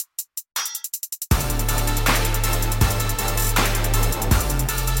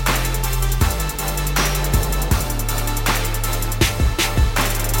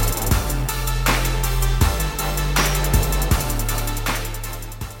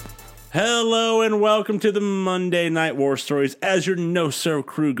Hello and welcome to the Monday Night War Stories as your no-serve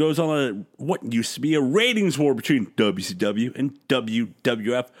crew goes on what used to be a ratings war between WCW and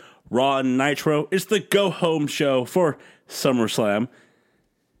WWF, Raw and Nitro. It's the go-home show for SummerSlam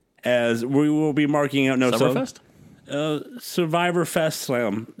as we will be marking out Summerfest? Survivor Fest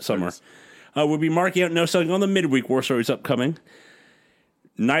Slam Summer. We'll be marking out no selling on the midweek War Stories upcoming.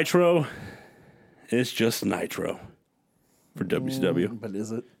 Nitro is just Nitro for WCW. But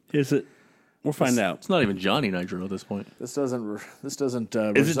is it? Is it? We'll find out. It's not even Johnny Nitro at this point. This doesn't Is it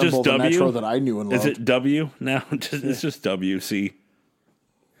resemble just the W? Nitro that I knew and loved. Is it W now? It's just WC.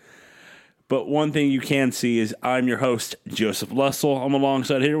 But one thing you can see is I'm your host, Joseph Lussell. I'm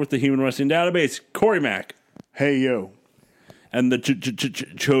alongside here with the Human Wrestling Database, Corey Mack. Hey, yo. And the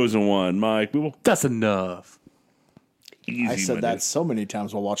chosen one, Mike Booble. That's enough. Easy, I said my that dude. so many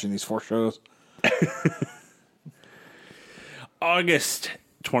times while watching these 4 shows. August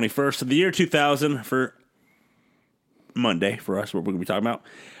 21st of the year 2000 for Monday for us, what we're going to be talking about.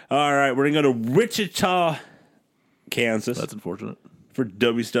 All right, we're going to go to Wichita, Kansas. That's unfortunate. For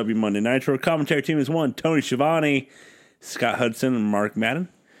WCW Monday Nitro. Commentary team is one, Tony Schiavone, Scott Hudson, and Mark Madden.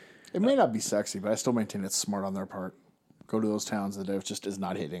 It may not be sexy, but I still maintain it's smart on their part. Go to those towns that it just is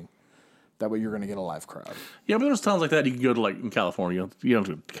not hitting. That way you're going to get a live crowd. Yeah, but there's towns like that you can go to, like, in California. You don't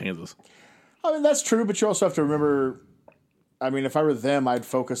have to go to Kansas. I mean, that's true, but you also have to remember, I mean, if I were them, I'd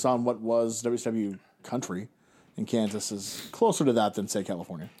focus on what was WCW country. And Kansas is closer to that than, say,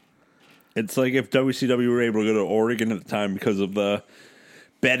 California. It's like if WCW were able to go to Oregon at the time because of the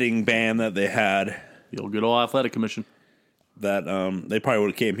betting ban that they had, The old good old athletic commission. that they probably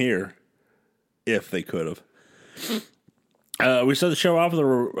would have came here if they could have. We started the show off with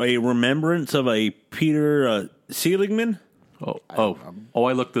a remembrance of a Peter Seligman.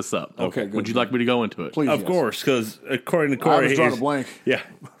 I looked this up. Okay, good. Would you like me to go into it? Please, Of yes. course, because according to I Corey, was drawing a he's- blank. Yeah.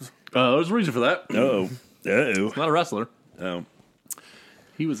 There's a reason for that. Uh-oh. Uh-oh. Not a wrestler. Oh.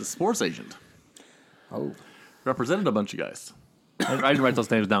 He was a sports agent. Oh. Represented a bunch of guys. I didn't write those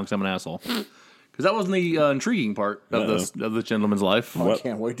names down because I'm an asshole. Because that wasn't the intriguing part of this gentleman's life. I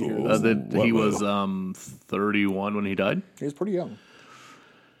can't wait to hear this. That he was 31 when he died. He was pretty young.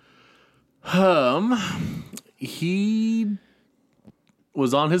 He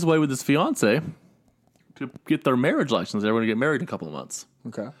was on his way with his fiance to get their marriage license. They were going to get married in a couple of months.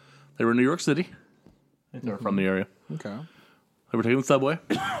 Okay. They were in New York City. They were from the area. Okay. They were taking the subway.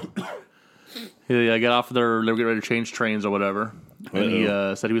 He got off they were getting ready to change trains or whatever. And he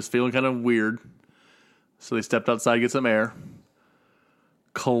said he was feeling kind of weird. So they stepped outside to get some air.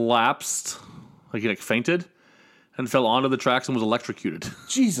 Collapsed. Like he fainted. And fell onto the tracks and was electrocuted.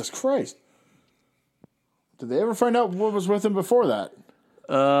 Jesus Christ. Did they ever find out what was with him before that?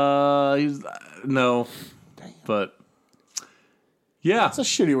 No. Damn. But yeah. That's a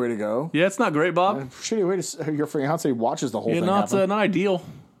shitty way to go. Yeah, it's not great, Bob. Shitty way to your fiance watches the whole thing Not happen. ideal.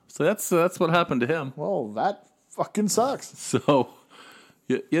 So that's what happened to him. Well, that fucking sucks. So,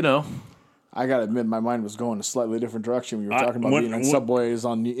 you know. I gotta admit, my mind was going a slightly different direction when you were talking about being in what- subways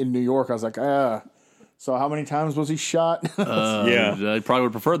in New York. I was like, so how many times was he shot? Yeah. I probably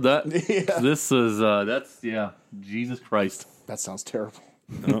would have preferred that. Yeah. This is, Jesus Christ. That sounds terrible.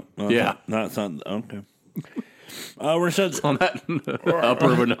 Yeah. That's not okay. We're so On that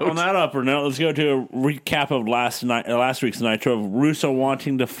upper note. on that upper note. Let's go to a recap of last week's Nitro of Russo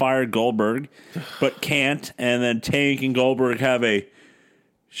wanting to fire Goldberg, but can't, and then Tank and Goldberg have a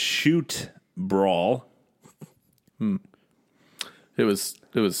shoot brawl. It was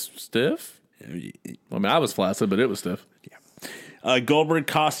stiff. I mean, I was flaccid, but it was stiff. Goldberg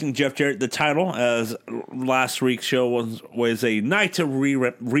costing Jeff Jarrett the title, as last week's show was a night of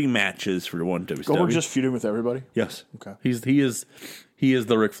rematches for one WCW. Goldberg just feuding with everybody. Yes. Okay. He is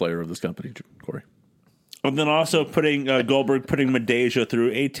the Ric Flair of this company, Corey. And then also putting Goldberg putting Medeja through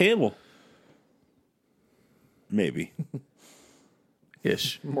a table. Maybe.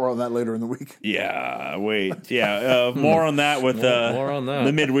 Ish. More on that later in the week. Yeah, wait. Yeah, more on that with More on that.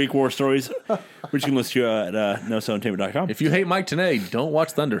 the midweek war stories, which you can listen to at NoSoundTainment.com. If you hate Mike Tenay, don't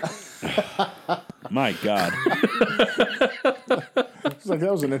watch Thunder. My God. It's like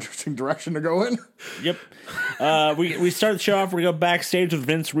that was an interesting direction to go in. Yep. We start the show off. We go backstage with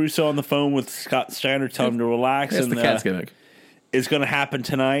Vince Russo on the phone with Scott Steiner, telling him to relax. That's and the cat's gimmick. it's going to happen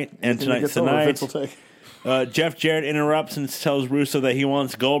tonight, and tonight's the Vince night. will take. Jeff Jarrett interrupts and tells Russo that he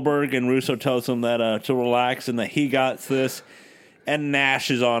wants Goldberg, and Russo tells him that to relax and that he got this, and Nash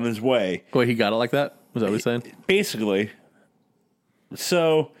is on his way. Wait, he got it like that? Was that what he's saying? Basically.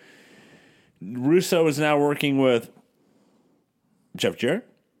 So, Russo is now working with Jeff Jarrett,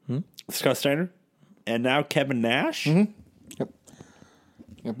 Scott Steiner, and now Kevin Nash.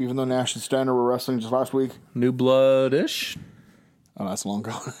 Yep, even though Nash and Steiner were wrestling just last week. New Blood-ish. Oh, that's long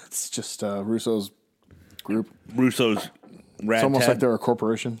gone. It's just Russo's group. Russo's Rad It's almost Tab. like they're a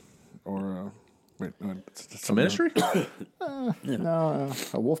corporation. Or, wait, no, it's A ministry? No,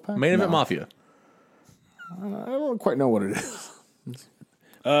 a wolf pack? Main Event No. Mafia. I don't quite know what it is.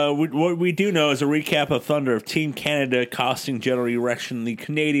 What we do know is a recap of Thunder of Team Canada costing General Erection the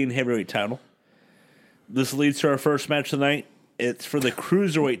Canadian heavyweight title. This leads to our first match tonight. It's for the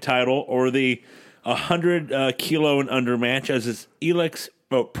cruiserweight title, or the 100 kilo and under match, as it's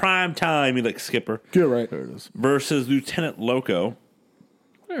prime time Elix Skipper Get it right. There it is. versus Lieutenant Loco,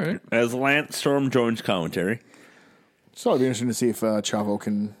 All right. as Lance Storm joins commentary. So it'd be interesting to see if Chavo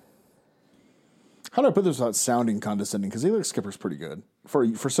can. How do I put this without sounding condescending? Because Elix Skipper's pretty good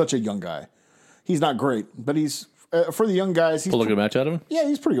for such a young guy. He's not great, but he's for the young guys. He's Pull a good match out of him? yeah,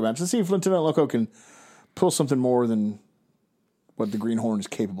 he's pretty good. Match. Let's see if Lieutenant Loco can pull something more than what the Greenhorn is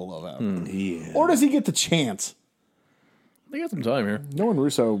capable of. Yeah. Or does he get the chance? They got some time here. Knowing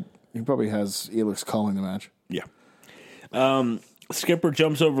Russo, he probably has Elix calling the match. Yeah. Skipper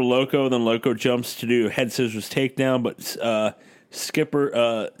jumps over Loco, then Loco jumps to do head scissors takedown, but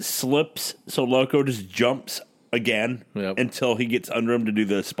Skipper slips, so Loco just jumps again until he gets under him to do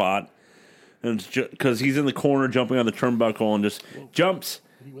the spot. And because he's in the corner jumping on the turnbuckle and just jumps.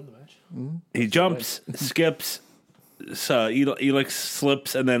 Did he win the match? Mm-hmm. He jumps, skips, Elix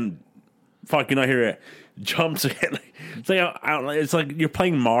slips, and then fucking I hear it. Jumps again. It's like I don't know, it's like you're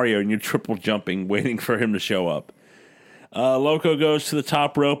playing Mario and you're triple jumping, waiting for him to show up. Loco goes to the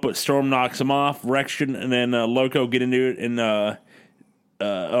top rope, but Storm knocks him off. Rection and then Loco get into it, and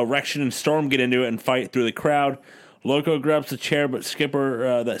Rection and Storm get into it and fight through the crowd. Loco grabs the chair, but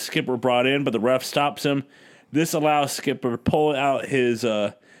Skipper brought in, but the ref stops him. This allows Skipper to pull out his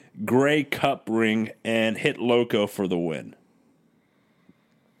gray cup ring and hit Loco for the win.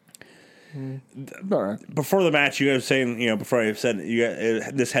 All right. Before the match, you guys were saying, before I said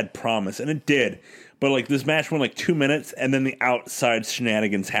this had promise, and it did. But like this match went like 2 minutes, and then the outside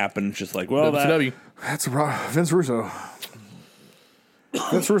shenanigans happened. It's just like, well, WCW. That's Vince Russo.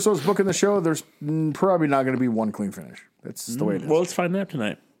 Vince Russo's booking the show. There's probably not going to be one clean finish. That's the way it is. Well, let's find out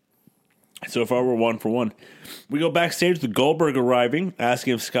tonight. So far, we're 1-for-1. We go backstage with Goldberg arriving,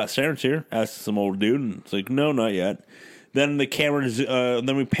 asking if Scott Steiner's here. Asks some old dude, and it's like, no, not yet. Then the camera,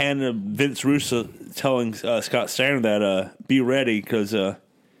 then we pan to Vince Russo telling Scott Steiner that be ready because, or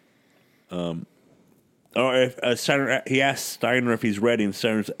if Steiner, he asks Steiner if he's ready, and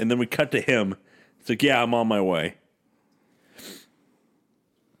then we cut to him. It's like, yeah, I'm on my way.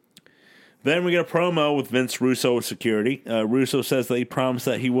 Then we get a promo with Vince Russo with security. Russo says that he promised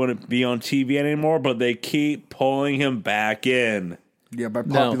that he wouldn't be on TV anymore, but they keep pulling him back in. Yeah, by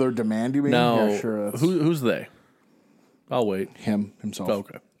popular demand, you mean? No. Yeah, sure. Who's they? I'll wait. Himself. Oh,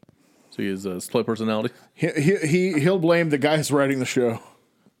 okay. So he has a split personality? He'll blame the guys writing the show.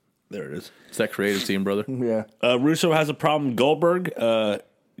 There it is. It's that creative team, brother. Yeah. Russo has a problem with Goldberg.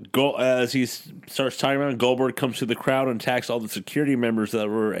 As he starts talking about it, Goldberg comes to the crowd and attacks all the security members that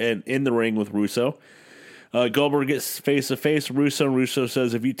were in the ring with Russo. Goldberg gets face to face with Russo, and Russo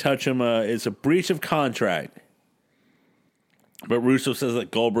says if you touch him, it's a breach of contract. But Russo says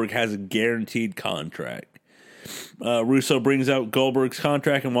that Goldberg has a guaranteed contract. Russo brings out Goldberg's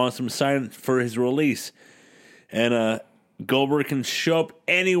contract and wants him to sign for his release. And Goldberg can show up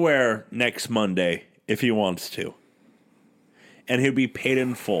anywhere next Monday if he wants to. And he'll be paid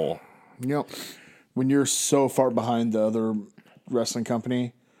in full. When you're so far behind the other wrestling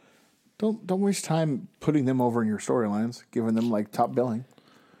company, don't waste time putting them over in your storylines, giving them like top billing.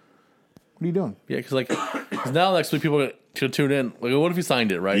 What are you doing? Yeah, because now next week people should tune in. Like, what if he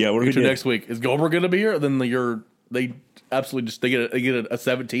signed it, right? Yeah, what if he tune did? next week? Is Goldberg going to be here? Then they absolutely just they get a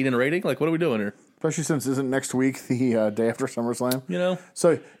 17 in rating. Like, what are we doing here? Especially since isn't next week the day after SummerSlam? You know,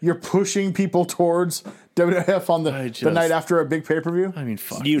 So you're pushing people towards WWF on the night after a big pay-per-view? I mean,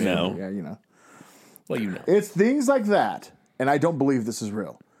 fuck. You man. know. Yeah, you know. Well, you know. It's things like that, and I don't believe this is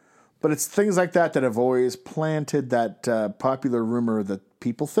real, but it's things like that that have always planted that popular rumor that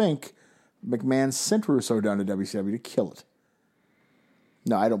people think McMahon sent Russo down to WCW to kill it.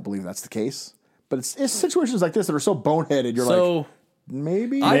 No, I don't believe that's the case. But it's situations like this that are so boneheaded. You're like,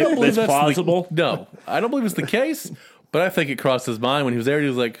 maybe I don't believe that's plausible. No, I don't believe it's the case. But I think it crossed his mind when he was there. He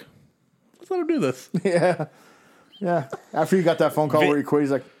was like, "Let's let him do this." Yeah. After you got that phone call where he quit,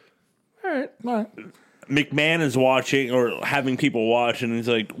 he's like, All right. McMahon is watching or having people watch, and he's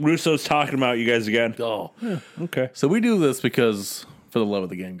like, Russo's talking about you guys again. Oh, Okay. so we do this because for the love of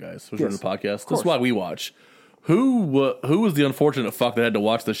the game, guys. We're doing Yes, a podcast. of This is why we watch. Who was the unfortunate fuck that had to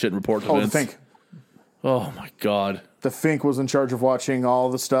watch this shit and report to "Oh, Vince? think." Oh my God. The Fink was in charge of watching all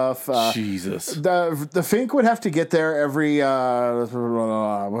the stuff. Jesus. The Fink would have to get there every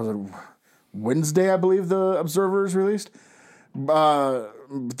was it Wednesday, I believe the Observer is released.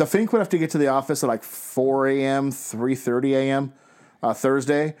 The Fink would have to get to the office at like 4 a.m., 3:30 a.m.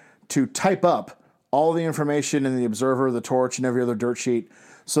 Thursday to type up all the information in the Observer, the Torch, and every other dirt sheet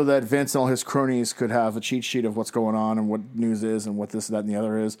so that Vince and all his cronies could have a cheat sheet of what's going on and what news is and what this, that, and the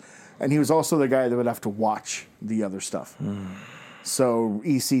other is. And he was also the guy that would have to watch the other stuff. So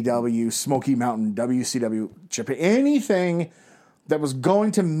ECW, Smoky Mountain, WCW, Japan, anything that was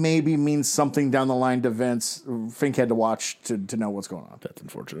going to maybe mean something down the line to Vince, Fink had to watch to know what's going on. That's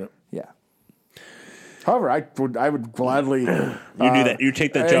unfortunate. Yeah. However, I would gladly. You do that. You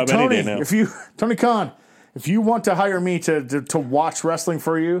take that job Tony, any day now. Tony Khan, if you want to hire me to watch wrestling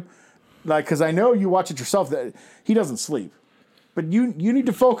for you, like, because I know you watch it yourself, that he doesn't sleep, but you need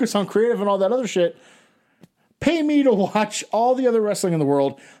to focus on creative and all that other shit. Pay me to watch all the other wrestling in the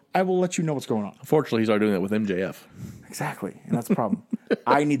world. I will let you know what's going on. Unfortunately, he's already doing that with MJF. Exactly, and that's the problem.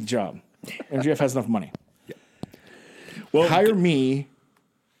 I need the job. MJF has enough money. Well, Hire me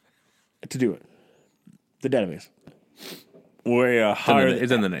to do it. The database. we're hired.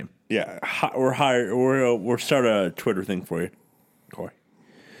 It's in the name. Yeah, we're hired. We'll start a Twitter thing for you, Corey.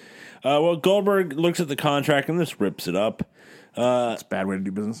 Well, Goldberg looks at the contract and just rips it up. It's a bad way to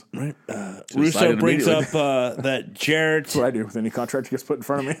do business. Right. sign Russo it brings up immediately. that Jarrett. That's what I do with any contract that gets put in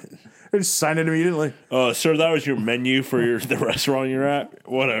front of me. I just sign it immediately. Oh, sir, that was your menu for the restaurant you're at.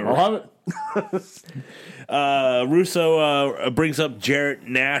 Whatever. I'll have it. Russo brings up Jarrett,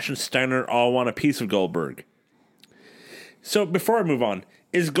 Nash, and Steiner all want a piece of Goldberg. So before I move on,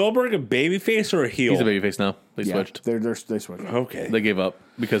 is Goldberg a babyface or a heel? He's a babyface now. They switched. They switched. Okay. They gave up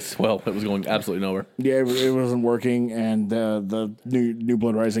because, well, it was going absolutely nowhere. Yeah, it wasn't working, and the new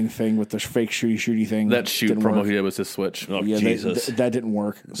Blood Rising thing with the fake shooty thing. That shoot didn't promo work. he did was his switch. Oh, Yeah, Jesus. that didn't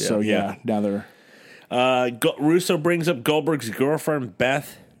work. So Yeah. now they're Russo brings up Goldberg's girlfriend,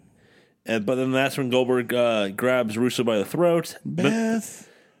 Beth. But then that's when Goldberg grabs Russo by the throat. Beth.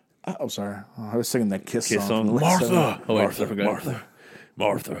 Oh, sorry. I was singing that Kiss Kiss song. song. Martha. Oh, wait, I Martha. forgot.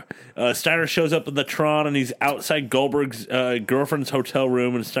 Martha. Steiner shows up in the Tron and he's outside Goldberg's girlfriend's hotel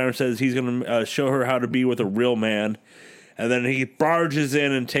room. And Steiner says he's going to show her how to be with a real man. And then he barges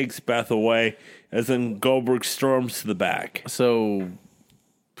in and takes Beth away. As then Goldberg storms to the back. So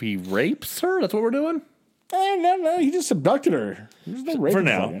he rapes her? That's what we're doing? No, he just abducted her. There's no rape For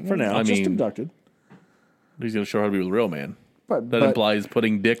involved. now, for now. I Just mean- abducted. He's going to show her how to be with a real man. But That implies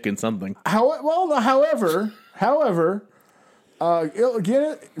putting dick in something. however,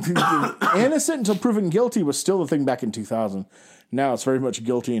 again, innocent until proven guilty was still the thing back in 2000. Now it's very much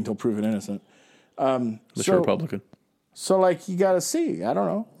guilty until proven innocent. Mr. Republican. So, like, you got to see. I don't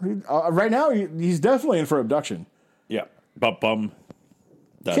know. Right now, he's definitely in for abduction. Yeah. Bum.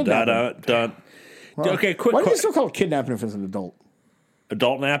 Dun, Kidnapping. dun. Okay, quick. Why do you still call it kidnapping if it's an adult?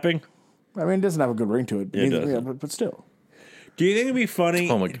 Adult napping? I mean, it doesn't have a good ring to it. Yeah, it doesn't. But still. Do you think it'd be funny?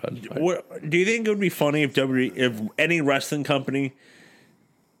 Oh, my God. Do you think it would be funny if any wrestling company,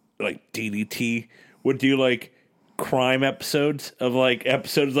 like DDT, would do like crime episodes of like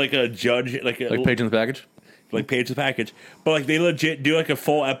episodes like a judge, like Page in the Package? like Page the Package, but like they legit do like a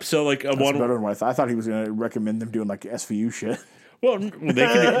full episode, like a That's one. better than what I thought. I thought he was going to recommend them doing like SVU shit. Well,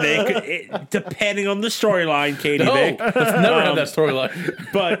 they could depending on the storyline, Katie. No, Vick. let's never have that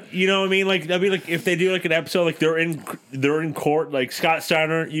storyline. But you know what I mean? Like that'd be like if they do like an episode, like they're in court, like Scott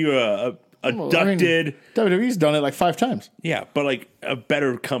Steiner, you abducted. WWE's done it like 5 times. Yeah, but like a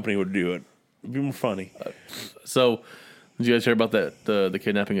better company would do it. It'd be more funny. So, did you guys hear about that the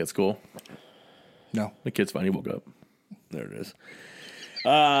kidnapping at school? No. The kid's fine. He woke up. There it is.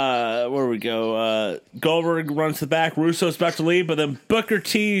 Where we go? Goldberg runs to the back. Russo's about to leave, but then Booker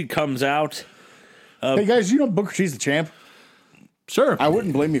T comes out. Hey, guys, you know Booker T's the champ? Sure. I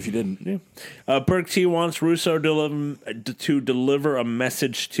wouldn't blame you if you didn't. Booker T wants Russo to deliver a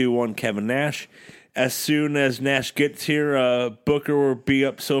message to Kevin Nash. As soon as Nash gets here, Booker will be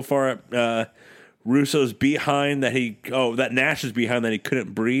up so far at Russo's behind that Nash is behind that he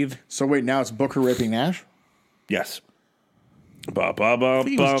couldn't breathe. So wait, now it's Booker raping Nash? Yes. Ba, ba, ba,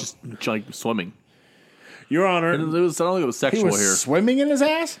 He ba. was just like swimming. Your Honor, I don't think it was He sexual was here. swimming in his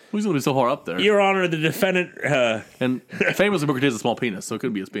ass? He's going to be so far up there. Your Honor, the defendant. And famously, Booker T has a small penis, so it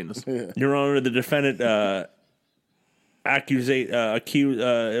could be his penis. Your Honor, the defendant accusated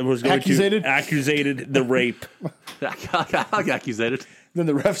the rape. Accusated. Then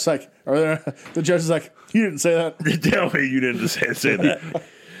the ref's like, or the judge is like, you didn't say that. Tell me you didn't say that.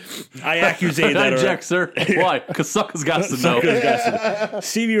 I accusate that. Jack, sir. Why? Because Sucker's got to know.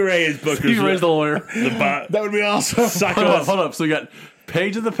 Stevie Ray is Booker's. Stevie Ray's the lawyer. That would be awesome. Hold up. So we got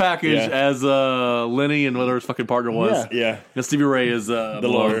Paige in the package as Lenny and whatever his fucking partner was. Yeah. And Stevie Ray is the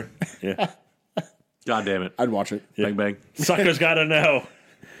lawyer. Yeah. God damn it. I'd watch it. Bang, bang. Sucker's got to know.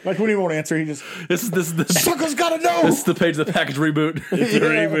 Like when he won't answer, he just This is Sucker's gotta know. This is the Page the Package reboot. It's a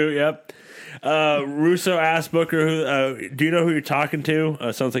reboot, yep. Russo asked Booker, "Who do you know who you're talking to?"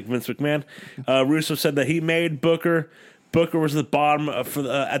 Sounds like Vince McMahon. Russo said that he made Booker. Booker was at the bottom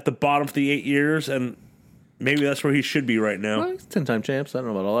at the bottom for the 8 years, and maybe that's where he should be right now. Well, he's 10-time champs. I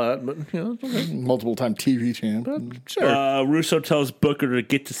don't know about all that, but it's okay. Multiple time TV champ. Sure. Russo tells Booker to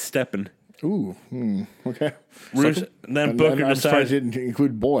get to stepping. Ooh. Okay. Then Booker I'm surprised decides. he didn't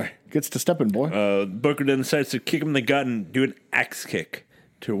include boy. Gets to stepping, boy. Booker then decides to kick him in the gut and do an axe kick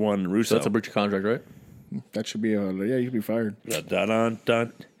to one Russo. That's a breach of contract, right? That should be you should be fired. Dun.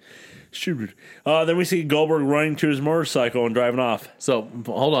 Shoot. Then we see Goldberg running to his motorcycle and driving off. So,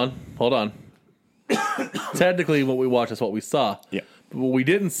 hold on. Technically, what we watched is what we saw. Yeah. But what we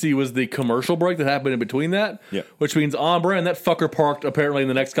didn't see was the commercial break that happened in between that. Yeah. Which means on brand, that fucker parked apparently in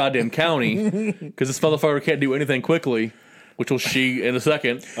the next goddamn county because this motherfucker can't do anything quickly, which will she in a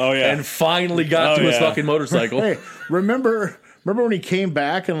second. Oh, yeah. And finally got to his fucking motorcycle. Hey, remember when he came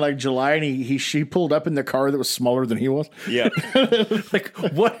back in like July and she pulled up in the car that was smaller than he was? Yeah. Like,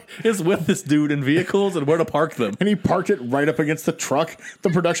 what is with this dude in vehicles and where to park them? And he parked it right up against the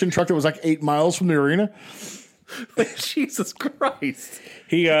production truck that was like 8 miles from the arena. Jesus Christ.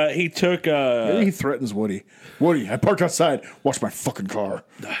 He took. Maybe he threatens Woody. Woody, I parked outside. Watch my fucking car.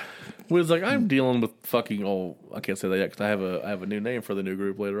 Was like, I'm dealing with fucking. Oh, I can't say that yet because I have a new name for the new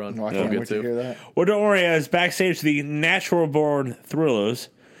group later on. Oh, I can't wait to hear that. Well, don't worry. As backstage, the Natural Born Thrillers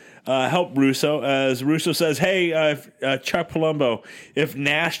help Russo. As Russo says, "Hey, Chuck Palumbo, if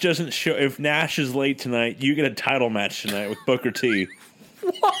Nash is late tonight, you get a title match tonight with Booker T."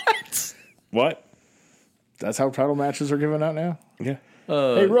 What? That's how title matches are given out now? Yeah.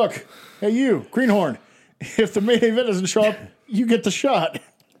 Hey, Rook. Hey, you. Greenhorn. If the main event doesn't show up, you get the shot.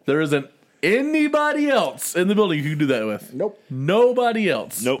 There isn't anybody else in the building you can do that with. Nope. Nobody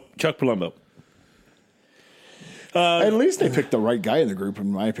else. Nope. Chuck Palumbo. At least they picked the right guy in the group,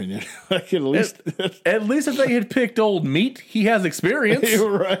 in my opinion. Like, at least. At least if they had picked old meat, he has experience.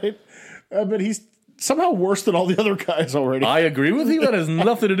 You're right. But he's somehow worse than all the other guys already. I agree with you. That has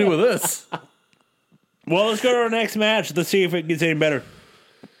nothing to do with this. Well, let's go to our next match. Let's see if it gets any better.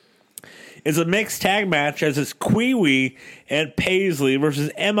 It's a mixed tag match as it's Kwee and Paisley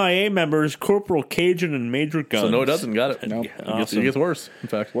versus MIA members Corporal Cajun and Major Guns. So no, it doesn't. Got it. Nope. It gets worse, in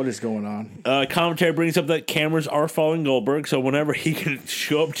fact. What is going on? Commentary brings up that cameras are following Goldberg, so whenever he can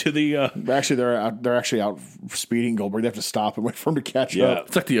show up to the... Actually, they're actually out speeding Goldberg. They have to stop and wait for him to catch Yeah. up.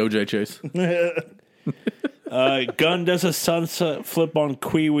 It's like the OJ chase. Gunn does a sunset flip on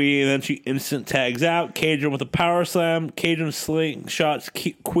Kwee, and then she instant tags out. Cajun with a power slam. Cajun slingshots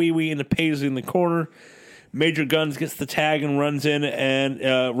Kwee into Paisley in the corner. Major Guns gets the tag and runs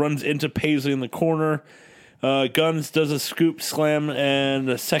into Paisley in the corner. Guns does a scoop slam and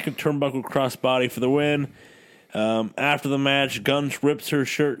a second turnbuckle crossbody for the win. After the match, Guns rips her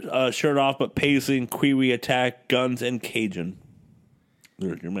shirt off, but Paisley and Kwee attack Guns and Cajun.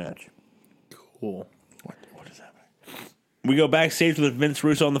 There's your match. Cool. What is happening? We go backstage with Vince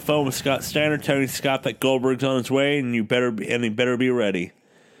Russo on the phone with Scott Steiner, telling Scott that Goldberg's on his way and he better be ready.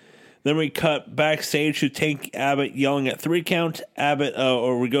 Then we cut backstage to Tank Abbott yelling at 3 count.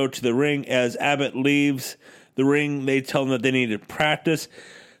 Or we go to the ring as Abbott leaves the ring. They tell him that they need to practice.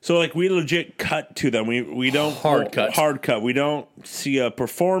 So like we legit cut to them. We don't hard cut. We don't see a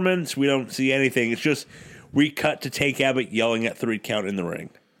performance. We don't see anything. It's just we cut to Tank Abbott yelling at 3 count in the ring.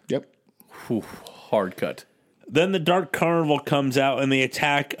 Yep. Whew, hard cut. Then the Dark Carnival comes out and they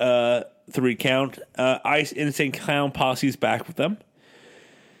attack 3 count. Ice Insane Clown Posse's back with them.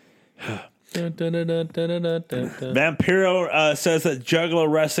 Vampiro says that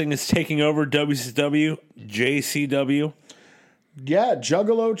Juggalo Wrestling is taking over WCW, JCW. Yeah,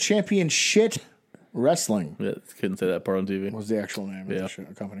 Juggalo Champion Shit Wrestling Yeah, couldn't say that part on TV. was the actual name of the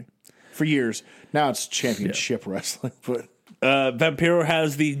company. For years. Now it's Championship Wrestling. But Vampiro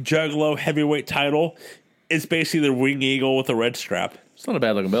has the Juggalo heavyweight title. It's basically the wing eagle with a red strap. It's not a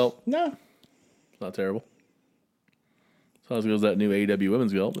bad looking belt. no. It's not terrible. It's not as good as that new AEW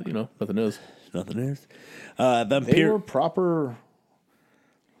women's belt, but nothing is. Nothing is. They were Vampiro. proper.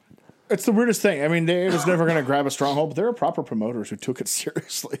 It's the weirdest thing. I mean, it was never going to grab a stronghold, but there were proper promoters who took it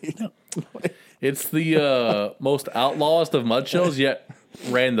seriously. It's the most outlawest of mud shows, yet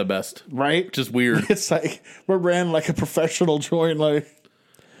ran the best. Right? Which is weird. It's like, we ran like a professional joint. Like,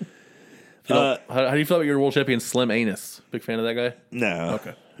 How do you feel about your world champion Slim Anus? Big fan of that guy? No.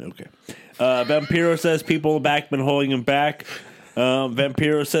 Okay. Vampiro says people back been holding him back.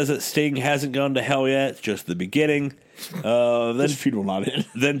 Vampiro says that Sting hasn't gone to hell yet. It's just the beginning. This feud will not end.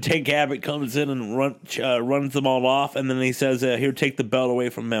 Then Tank Abbott comes in and runs them all off. And then he says, here, take the belt away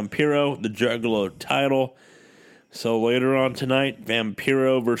from Vampiro, the Juggalo title. So later on tonight,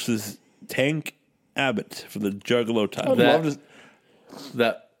 Vampiro versus Tank Abbott for the Juggalo title.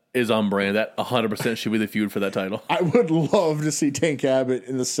 That is on brand. That 100% should be the feud for that title. I would love to see Tank Abbott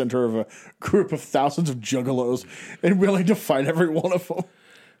in the center of a group of thousands of juggalos and willing to fight every one of them.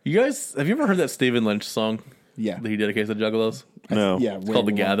 You guys, have you ever heard that Stephen Lynch song? Yeah. That he dedicates to Juggalos? No. Yeah. It's called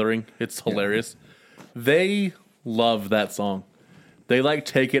The Gathering. It's hilarious. They love that song. They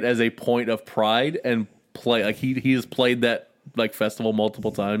take it as a point of pride and play. He has played that festival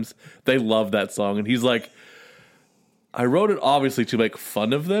multiple times. They love that song. And he's like, I wrote it obviously to make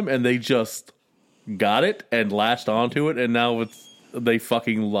fun of them, and they just got it and latched onto it, and now they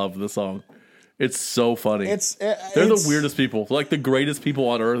fucking love the song. It's so funny. They're the weirdest people, the greatest people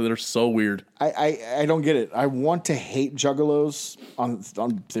on earth. They're so weird. I don't get it. I want to hate juggalos on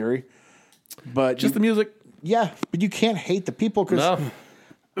theory, but Just the music. Yeah, but you can't hate the people because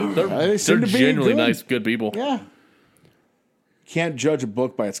They're seem to be genuinely good. nice, good people. Yeah, can't judge a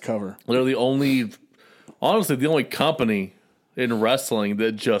book by its cover. They're the only company in wrestling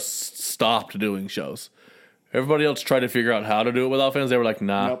that just stopped doing shows. Everybody else tried to figure out how to do it without fans. They were like,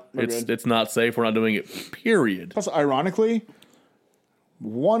 nah, Nope, we're good. it's not safe. We're not doing it, period. Plus, ironically,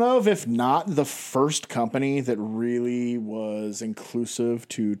 one of, if not the first company that really was inclusive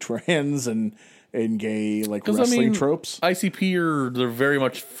to trans and gay wrestling tropes. ICP they're very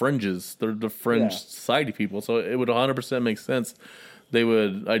much fringes. They're the fringe society people. So it would 100% make sense. They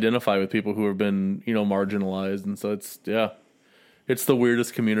would identify with people who have been, marginalized. And so it's the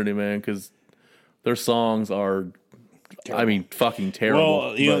weirdest community, man, because their songs are, fucking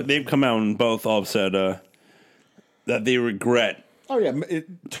terrible. Well, they've come out and both all said that they regret. Oh, yeah.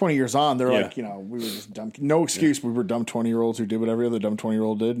 20 years on, they're we were just dumb. No excuse. We were dumb 20-year-olds who did what every other dumb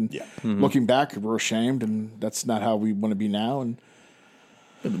 20-year-old did. And looking back, we're ashamed, and that's not how we want to be now. And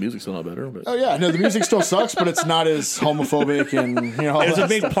the music's still not better. But. Oh, yeah. No, the music still sucks, but it's not as homophobic. And, it was a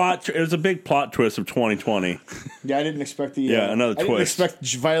big plot. It was a big plot twist of 2020. Yeah, I didn't expect another I twist. didn't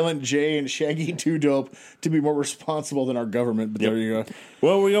expect Violent J and Shaggy 2 Dope to be more responsible than our government, but there you go.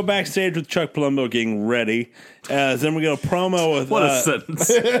 Well, we go backstage with Chuck Palumbo getting ready. Then we get a promo with... What a sentence.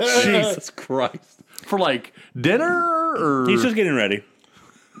 Jesus Christ. For, dinner, or... He's just getting ready.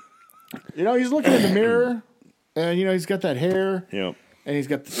 He's looking in the mirror, and, he's got that hair. Yep. And he's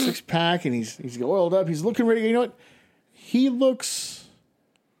got the six-pack, and he's oiled up. He's looking ready. You know what? He looks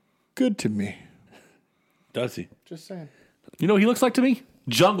good to me. Does he? Just saying. You know what he looks like to me?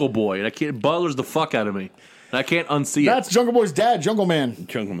 Jungle Boy. And it bothers the fuck out of me. And I can't unsee That's it. Jungle Boy's dad, Jungle Man.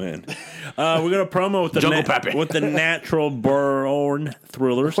 Jungle Man. We got a promo with the Jungle Pappy. with the Natural Born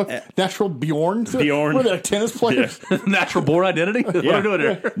Thrillers. Natural Bjorn? Bjorn. What are they, tennis players? Natural Born Identity? What are we doing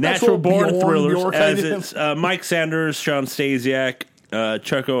here? Natural Born Bjorn, Thrillers. Bjork As idea. it's Mike Sanders, Sean Stasiak,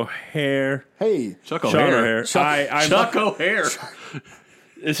 Chuck O'Hare. Hey. Chuck Sean O'Hare. O'Hare. Chuck O'Hare.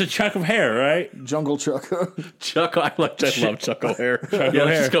 It's a chuck of hair, right? Jungle Chuck. Chuck, I love Chuck O'Hare. Chuck Yeah, O'Hare.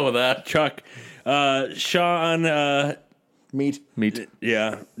 let's just go with that. Chuck. Sean. Meat.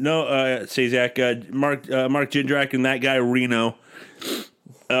 Yeah. No, Stasiak. Mark Jindrak and that guy, Reno.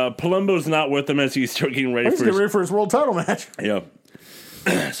 Palumbo's not with him as he's still getting ready He's for getting ready for his world title match. Yeah.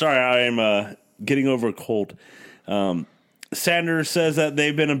 Sorry, I am getting over a cold. Sanders says that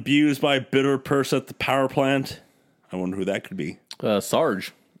they've been abused by a bitter person at the power plant. I wonder who that could be.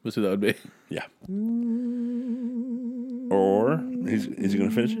 Sarge. Let's see who that would be. Yeah. Or is he going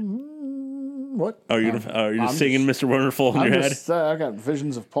to finish it? What? Are you just singing Mr. Wonderful in your head? I got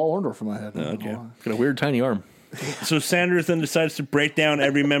visions of Paul Orndorff in my head. Okay. Got a weird tiny arm. So Sanders then decides to break down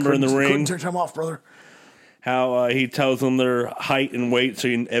every member in the Couldn't ring. take time off, brother. How he tells them their height and weight so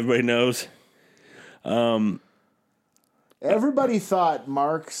everybody knows. Everybody thought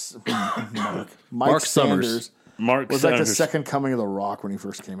Mike Mark Summers. Sanders Mark was like the Sanders. second coming of The Rock when he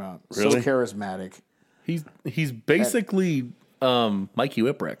first came out. Really? So charismatic. He's basically Mikey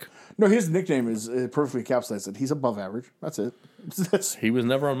Whipwreck. No, his nickname is perfectly encapsulates it. He's above average. That's it. He was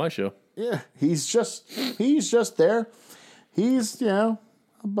never on my show. Yeah, he's just there. He's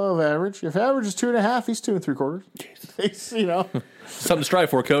above average. If average is 2.5, he's 2 3/4. He's Something to strive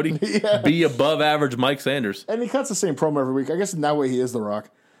for, Cody. Yeah. Be above average Mike Sanders. and he cuts the same promo every week. I guess in that way he is The Rock.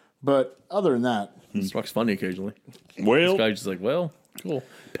 But other than that, This Rock's funny occasionally. Well, This guy's just like, well, Cool.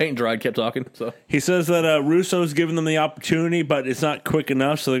 Paint dried, kept talking. So He says that Russo's giving them the opportunity, but it's not quick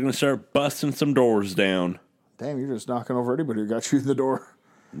enough, so they're going to start busting some doors down. Damn, you're just knocking over anybody who got you in the door.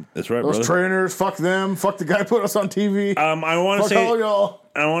 That's right, Those brother. trainers, fuck them. Fuck the guy who put us on TV. I want to fuck all say, y'all.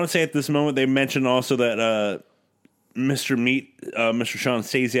 I want to say at this moment they mentioned also that Mr. Meat, Mr. Sean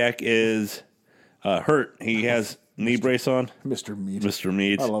Stasiak is hurt. He has knee brace on. Mr. Meat. Mr.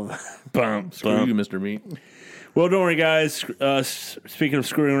 Meat. I love that. Bump, screw you, Mr. Meat. Well, don't worry, guys. Speaking of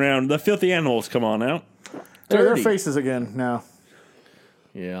screwing around, the Filthy Animals come on out. Their faces again now.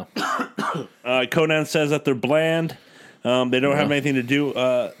 Yeah. Conan says that they're bland. They don't have anything to do.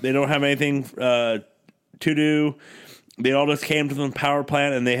 They don't have anything to do. They all just came to the power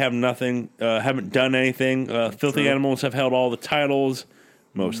plant and they have nothing. Haven't done anything. Filthy Animals have held all the titles,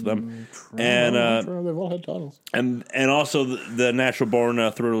 most of them, and they've all had titles. and also the Natural Born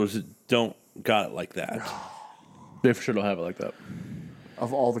Thrillers don't got it like that. They for sure don't have it like that.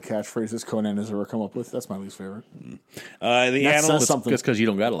 Of all the catchphrases Conan has ever come up with, that's my least favorite. The That animals. says something. Just because you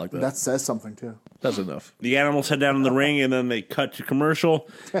don't got it like that. That says something too. That's enough. The animals head down in the ring and then they cut to commercial.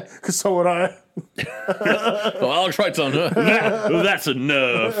 Because so would I. Oh, Alex Wright's on. That's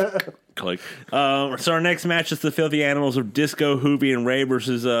enough. Click. So our next match is the Filthy Animals of Disco, Hoovy, and Ray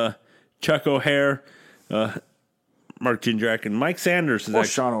versus Chuck O'Hare, Mark Jindrak, and Mike Sanders. Is Or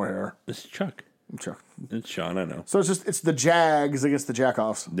actually, Sean O'Hare. It's Chuck. Chuck. It's Sean, I know. So it's the Jags against the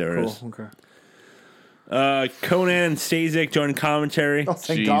Jackoffs. There it cool. is. Okay. Conan and Stasiak join commentary. Oh,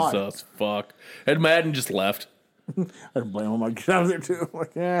 thank God. Jesus, fuck. Ed Madden just left. I don't blame him. I'd get out of there too.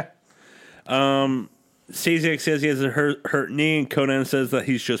 Like, yeah. Stasiak says he has a hurt knee, and Conan says that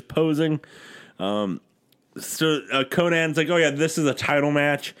he's just posing. So Conan's like, oh yeah, this is a title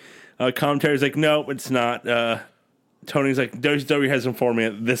match. Commentary's like, no, it's not. Tony's like, WCW has informed me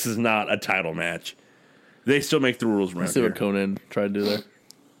that this is not a title match. They still make the rules around See here. what Conan tried to do there.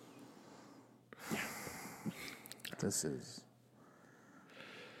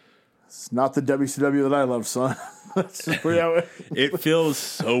 It's not the WCW that I love, son. Let's just put it that way. It feels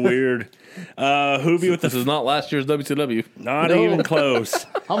so weird. Hoovy with This is not last year's WCW. not even close.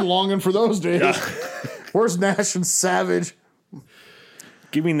 I'm longing for those days. Where's Nash and Savage?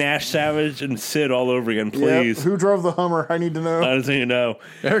 Give me Nash, Savage, and Sid all over again, Yep. please. Who drove the Hummer? I need to know. I don't think you know.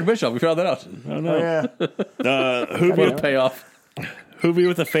 Eric Bischoff, we found that out. I don't know. Yeah. What a payoff. Hoovy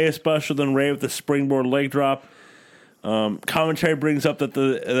with a face buster, then Ray with a springboard leg drop. Commentary brings up that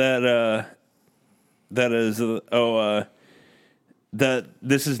that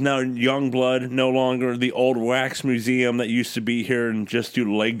this is now Youngblood, no longer the old wax museum that used to be here and just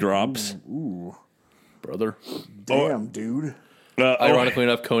do leg drops. Brother. Damn, dude. Ironically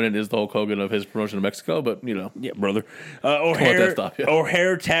enough, Conan is the Hulk Hogan of his promotion in Mexico, but, you know. Yeah, brother. let that stop you.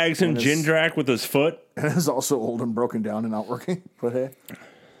 O'Hare tags in Jindrak with his foot. And it's also old and broken down and not working. But hey.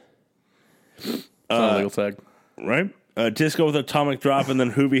 It's not a legal tag. Right? Disco with an atomic drop, and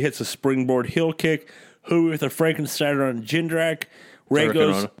then Hoovy hits a springboard heel kick. Hoovy with a Frankensteiner on Jindrak. Ray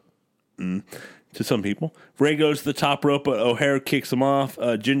goes to some people. Ray goes to the top rope, but O'Hare kicks him off.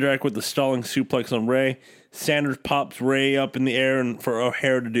 Jindrak with the stalling suplex on Ray. Sanders pops Ray up in the air and for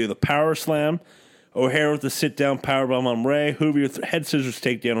O'Hare to do the power slam. O'Hare with the sit-down powerbomb on Ray. Hoovy with the head scissors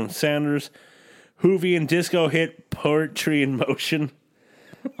takedown on Sanders. Hoovy and Disco hit Poetry in Motion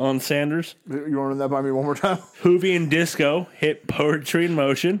on Sanders. You want to run that by me one more time? Hoovy and Disco hit Poetry in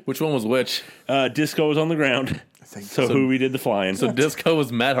Motion. Which one was which? Disco was on the ground. So Hoovy did the flying. So Disco was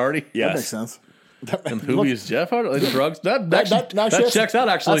Matt Hardy? yes. That makes sense. And Hoovy is Jeff Hardy? Like drugs? That actually, checks out,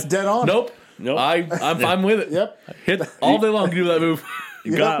 actually. that's dead on. Nope. Nope. I'm with it. Yep. Hit all day long to do that move.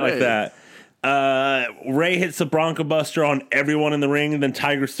 You got it like that. Ray hits the Bronco Buster on everyone in the ring, and then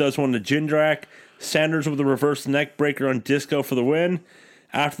Tigers does one to Jindrak. Sanders with a reverse neck breaker on Disco for the win.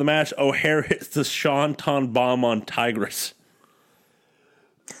 After the match, O'Hare hits the Shanton bomb on Tigress.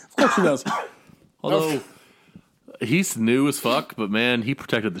 Of course he does. Although he's new as fuck, but man, he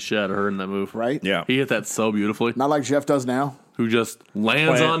protected the shit out of her in that move. Right? Yeah. He hit that so beautifully. Not like Jeff does now. Who just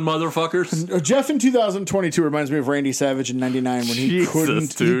lands Plant. on motherfuckers. Jeff in 2022 reminds me of Randy Savage in '99 when he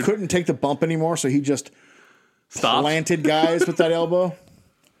Jesus, dude. couldn't take the bump anymore, so he just Stop. planted guys with that elbow.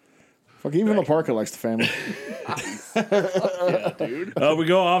 Fuck, even the Parker likes the family. We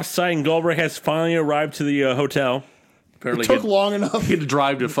go off-site, and Goldberg has finally arrived to the hotel. Apparently Took he long enough. had to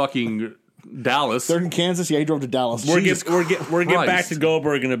drive to fucking Dallas. They're in Kansas. Yeah, he drove to Dallas. We're Jesus getting back Christ. to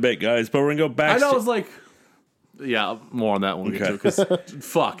Goldberg in a bit, guys, but we're going to go back. I know, it's like... Yeah, more on that one. Okay. Because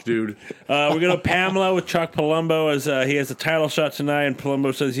fuck, dude. We're going to Pamela with Chuck Palumbo as he has a title shot tonight, and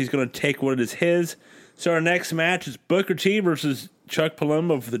Palumbo says he's going to take what is his. So our next match is Booker T versus Chuck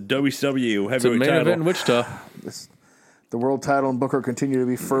Palumbo for the WCW It's a heavyweight main title. event in Wichita. The world title and Booker continue to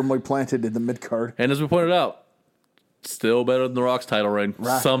be firmly planted in the mid card. And as we pointed out, still better than The Rock's title reign.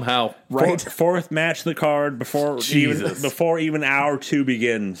 Right. Somehow. Right? Fourth match of the card before Jesus. before even hour 2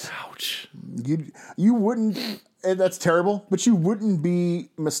 begins. Ouch. You wouldn't, and that's terrible, but you wouldn't be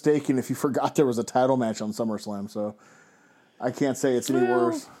mistaken if you forgot there was a title match on SummerSlam, so I can't say it's any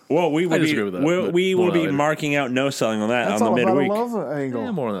worse. Well, we I will be disagree with that, we but more will on that be later. marking out no selling on that That's on all the about a midweek, love angle.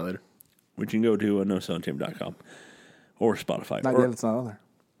 Yeah, more on that later. which you can go to nosellingteam.com or Spotify. Not or, yet, it's not on there.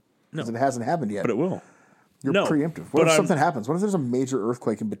 Because it hasn't happened yet. but it will. You're no, preemptive. but What if I'm- something happens? What if there's a major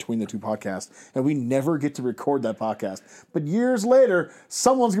earthquake in between the two podcasts and we never get to record that podcast? But years later,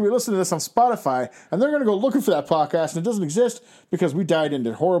 someone's going to be listening to this on Spotify and they're going to go looking for that podcast and it doesn't exist because we died in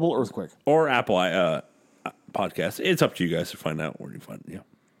a horrible earthquake. Or Apple podcast. It's up to you guys to find out where you find it. Yeah.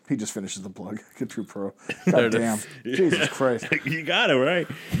 He just finishes the plug. Get True Pro. There God it damn. is. Jesus Christ. You got it, right?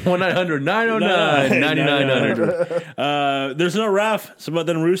 1-900-909-9900. There's no ref, but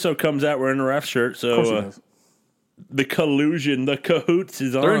then Russo comes out wearing a ref shirt, Of course he so does. the collusion, the cahoots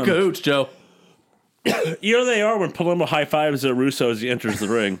is on. They're in cahoots, Joe. Here they are when Palumbo high fives Russo as he enters the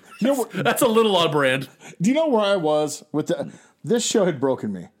ring. You know, That's a little on brand. do you know where I was with this show had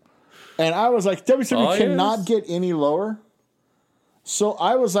broken me. And I was like, WWE Oh, cannot yes. get any lower. So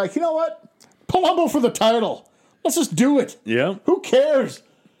I was like, you know what? Palumbo for the title. Let's just do it. Yeah? Who cares?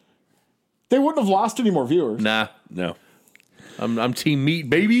 They wouldn't have lost any more viewers. Nah. No. I'm team meat,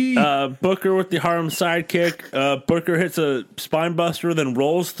 baby. Booker with the Harlem sidekick. Booker hits a spine buster, then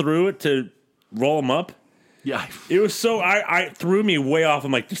rolls through it to roll him up. yeah. It was so I threw me way off.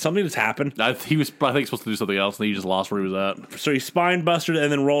 I'm like, did something just happen? He was, I think, supposed to do something else, and he just lost where he was at. So he spine busted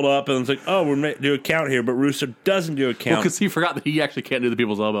and then rolled up, and it's like, oh, we're going to do a count here, but Russo doesn't do a count. Because he forgot that he actually can't do the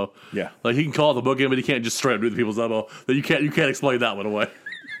people's elbow. Yeah. Like, he can call it the booking, but he can't just straight up do the people's elbow. That you can't explain that one away.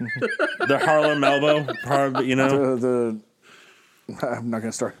 The Harlem elbow, you know. I'm not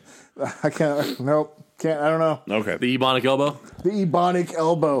going to start. I can't. Nope. Can't. I don't know. Okay. The Ebonic elbow. The Ebonic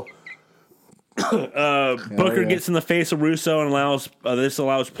elbow. Booker gets in the face of Russo and allows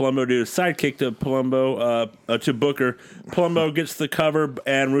Palumbo to do a sidekick to to Booker. Palumbo gets the cover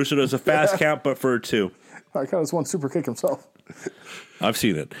and Russo does a fast count, but for a 2. I got this one super kick himself. I've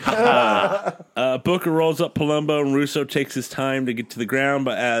seen it. Booker rolls up Palumbo and Russo takes his time to get to the ground,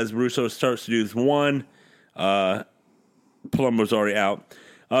 but as Russo starts to do this one, Palumbo's already out.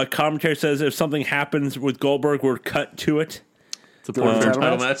 Commentary says if something happens with Goldberg, we're cut to it. It's a porn title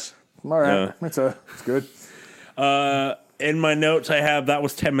title match? match. All right. It's good. In my notes, I have that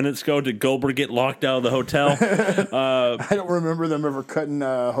was 10 minutes ago. Did Goldberg get locked out of the hotel? I don't remember them ever cutting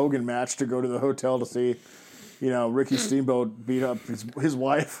a Hogan match to go to the hotel to see, Ricky Steamboat beat up his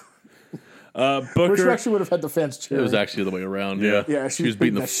wife. Which Booker actually would have had the fans cheering. It was actually the other way around. Yeah. Yeah, She was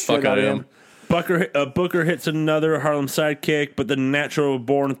beating the fuck out of him. Booker hits another Harlem sidekick, but the natural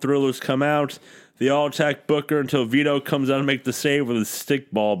born thrillers come out. They all attack Booker until Vito comes out and make the save with his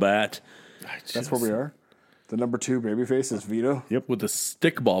stickball bat. That's where we are. The number 2 babyface is Vito. Yep, with a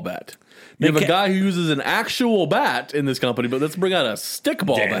stickball bat. You have a guy who uses an actual bat in this company, but let's bring out a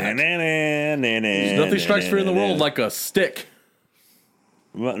stickball bat. Nothing strikes fear in the world like a stick.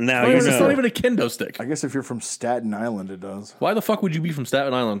 Well, now It's you not know. even a kendo stick. I guess if you're from Staten Island, it does. Why the fuck would you be from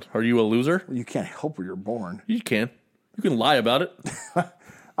Staten Island? Are you a loser? You can't help where you're born. You can. You can lie about it.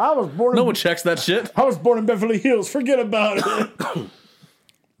 I was born. No one checks that shit. I was born in Beverly Hills. Forget about it.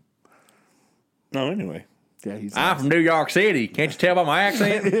 No, anyway. Yeah, he's. I'm from New York City. Can't you tell by my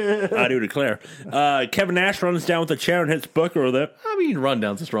accent? I do declare. Kevin Nash runs down with a chair and hits Booker with it. I mean,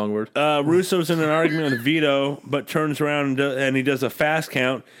 rundown's a strong word. Russo's in an argument with Vito, but turns around and he does a fast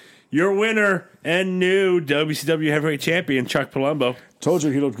count. Your winner and new WCW Heavyweight Champion, Chuck Palumbo. Told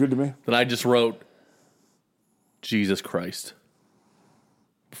you he looked good to me. Then I just wrote, Jesus Christ.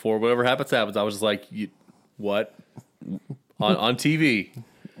 Before whatever happens, I was just like, what? on TV,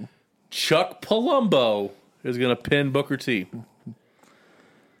 Chuck Palumbo is going to pin Booker T.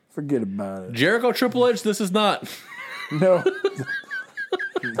 Forget about it. Jericho Triple H, this is not. No.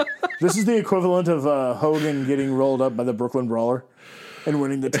 This is the equivalent of Hogan getting rolled up by the Brooklyn Brawler and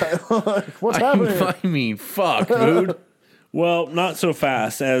winning the title. What's happening? I mean, fuck, dude. Well, not so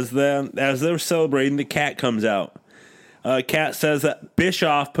fast. As they're celebrating, the Cat comes out. Cat says that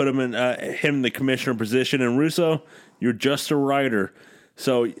Bischoff put him in the commissioner position, and Russo, you're just a writer.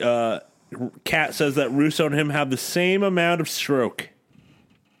 So Cat says that Russo and him have the same amount of stroke.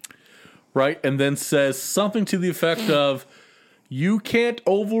 Right, and then says something to the effect of, you can't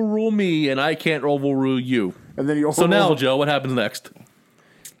overrule me, and I can't overrule you. And then he So now, Joe, what happens next?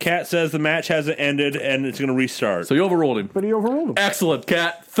 Cat says the match hasn't ended, and it's going to restart. So you overruled him. But he overruled him. Excellent,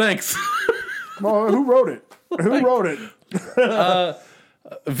 Cat. Thanks. Well, who wrote it? Who wrote it?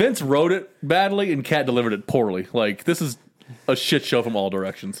 Vince wrote it badly and Cat delivered it poorly. Like, this is a shit show from all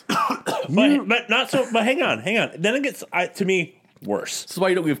directions. But not so. But hang on. Then it gets to me worse. This is why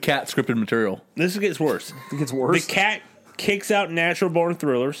you don't give Cat scripted material. This gets worse. It gets worse. The Cat kicks out Natural Born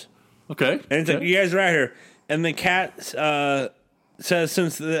Thrillers, Okay. and it's like, you guys are out here. And the Cat says,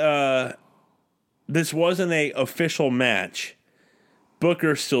 since this wasn't a official match,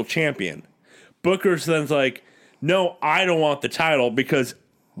 Booker's still champion. Booker's then's like, no, I don't want the title because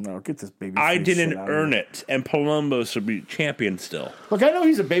No, get this baby. I face didn't shit out of earn here. it, and Palumbo should be champion still. Look, I know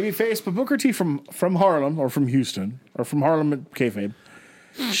he's a babyface, but Booker T from Harlem or from Houston or from Harlem at kayfabe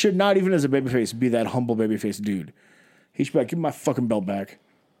should not even as a babyface be that humble babyface dude. He should be like, give me my fucking belt back.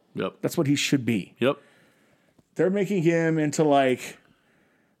 Yep. That's what he should be. Yep. They're making him into like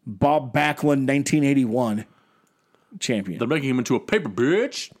Bob Backlund 1981 champion, They're making him into a paper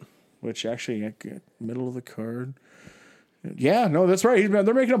bitch. which actually middle of the card. Yeah, no, that's right.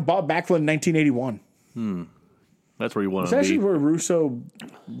 They're making him Bob Backlund 1981. That's where you want It's to actually be. where Russo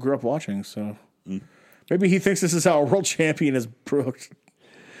grew up watching, so maybe he thinks this is how a world champion is booked.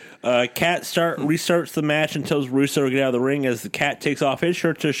 Cat restarts the match and tells Russo to get out of the ring as the Cat takes off his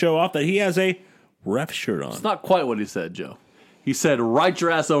shirt to show off that he has a ref shirt on. It's not quite what he said, Joe. He said, "Right your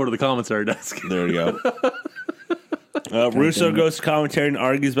ass over to the commentary desk." There you go. Russo goes to commentary and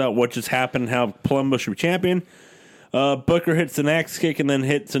argues about what just happened and how Palumbo should be champion. Booker hits an axe kick and then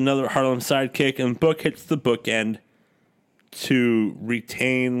hits another Harlem sidekick, and Book hits the bookend to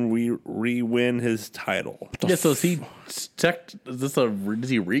re-win his title. Yeah, so is he does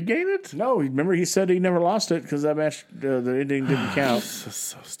he regain it? No, remember he said he never lost it because that match, the ending didn't count. This is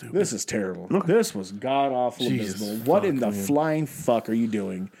so stupid. This is terrible. This was god awful Jesus abysmal. What in the fuck, man. flying fuck are you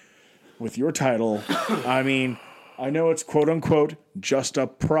doing with your title? I mean, I know it's quote unquote just a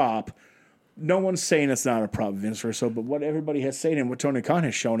prop. No one's saying it's not a prop, Vince Russo, but what everybody has said and what Tony Khan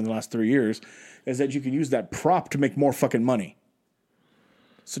has shown in the last 3 years is that you can use that prop to make more fucking money.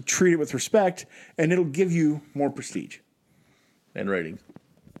 So treat it with respect, and it'll give you more prestige. And ratings.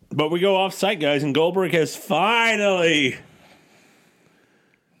 But we go off site, guys, and Goldberg has finally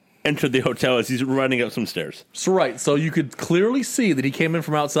entered the hotel as he's running up some stairs. So you could clearly see that he came in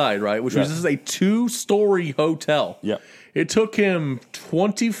from outside, right? Which was this is a 2-story hotel. Yeah. It took him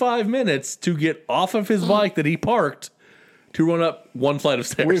 25 minutes to get off of his bike that he parked to run up one flight of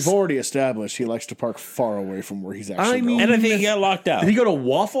stairs. We've already established he likes to park far away from where he's actually going. And I think he got locked out. Did he go to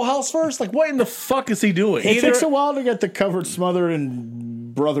Waffle House first? Like, what in the fuck is he doing? It takes a while to get the covered, smothered,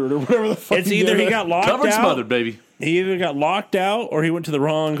 and brothered or whatever the fuck. It's you either did. he got locked Covered out, smothered, baby. he either got locked out, or he went to the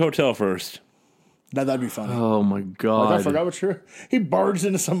wrong hotel first. Now that'd be funny. Oh my god! I forgot what you're. He barged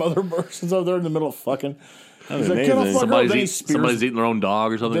into some other person's over there in the middle of fucking. He's like, amazing. get the fuck up. Then he Somebody's spears. eating their own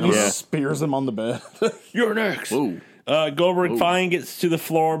dog or something. Then he Yeah. spears him on the bed. You're next. Whoa. Goldberg finally gets to the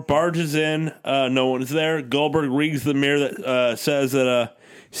floor, barges in. No one's there. Goldberg reads the mirror that says that,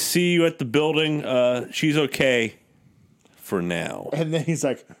 see you at the building. She's okay for now. And then he's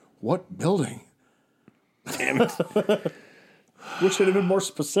like, "What building?" Damn it. Which should have been more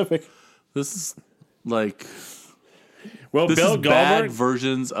specific. This is like Well, this Bill is bad Goldberg.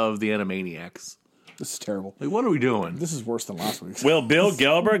 versions of the Animaniacs. This is terrible. Like, what are we doing? This is worse than last week's. Will Bill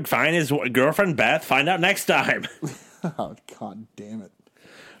Goldberg find his girlfriend Beth? Find out next time. Oh, God damn it.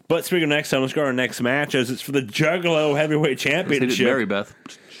 But speaking of next time, let's go to our next match as it's for the Juggalo Heavyweight They did Championship. Mary Beth.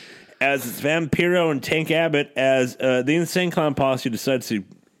 As it's Vampiro and Tank Abbott as the Insane Clown Posse decides to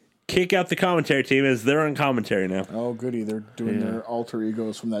kick out the commentary team as they're on commentary now. Oh, goody. They're doing their alter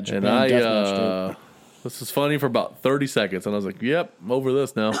egos from that Japan And deathmatch tape. this is funny for about 30 seconds, and I was like, "Yep, I'm over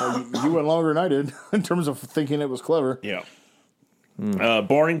this now." You went longer than I did in terms of thinking it was clever. Yeah.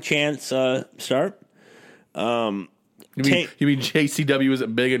 Boring chants start. You mean JCW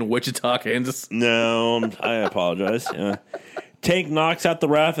isn't big in Wichita, Kansas? No, I apologize. Tank knocks out the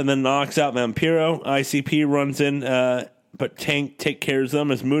ref and then knocks out Vampiro. ICP runs in, but Tank takes care of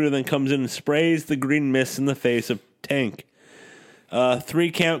them as Muda then comes in and sprays the green mist in the face of Tank.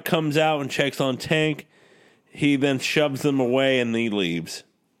 3 count comes out and checks on Tank. He then shoves them away and he leaves.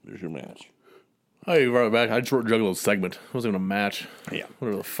 There's your match. Hey, right back. I just wrote Juggalo's segment. It wasn't even a match. Yeah.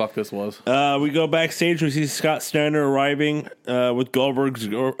 Whatever the fuck this was. We go backstage. We see Scott Steiner arriving with Goldberg's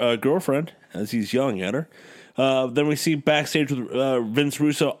girlfriend as he's yelling at her. Then we see backstage with Vince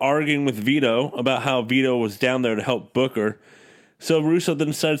Russo arguing with Vito about how Vito was down there to help Booker. So Russo then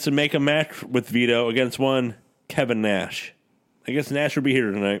decides to make a match with Vito against one Kevin Nash. I guess Nash will be here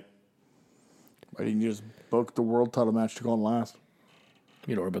tonight. Why didn't you just book the world title match to go on last?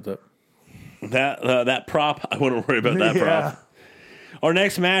 You don't worry about that. That prop, I wouldn't worry about that prop. Our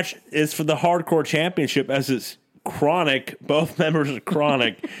next match is for the Hardcore Championship as it's Chronic, both members of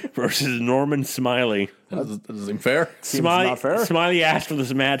Chronic, versus Norman Smiley. That doesn't seem fair. Seems not fair. Smiley asked for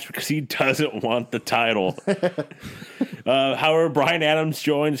this match because he doesn't want the title. However, Brian Adams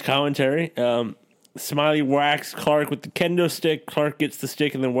joins commentary. Smiley whacks Clark with the kendo stick. Clark gets the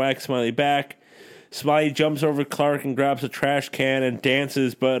stick and then whacks Smiley back. Smiley jumps over Clark and grabs a trash can and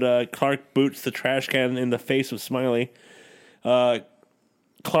dances, but Clark boots the trash can in the face of Smiley.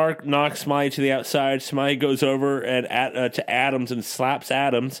 Clark knocks Smiley to the outside. Smiley goes over and to Adams and slaps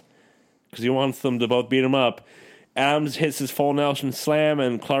Adams because he wants them to both beat him up. Adams hits his full Nelson slam,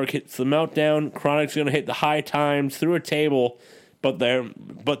 and Clark hits the meltdown. Chronic's going to hit the high times through a table, but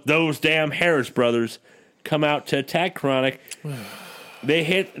those damn Harris brothers come out to attack Chronic. They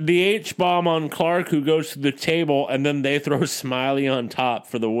hit the H-bomb on Clark, who goes to the table, and then they throw Smiley on top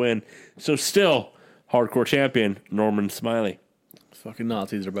for the win. So still, hardcore champion, Norman Smiley. Fucking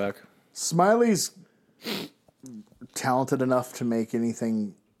Nazis are back. Smiley's talented enough to make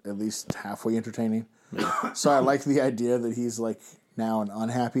anything at least halfway entertaining. So I like the idea that he's like now an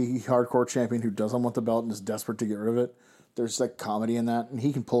unhappy hardcore champion who doesn't want the belt and is desperate to get rid of it. There's like comedy in that, and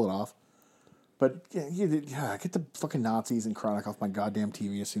he can pull it off. But yeah, get the fucking Nazis and Chronic off my goddamn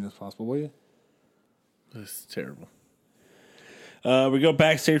TV as soon as possible, will you? This is terrible. We go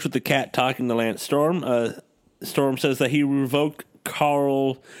backstage with the Cat talking to Lance Storm. Storm says that he revoked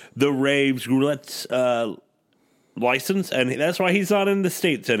Carl the Raves Roulette's license, and that's why he's not in the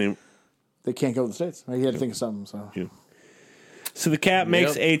States anymore. They can't go to the States. He had to think of something. So the Cat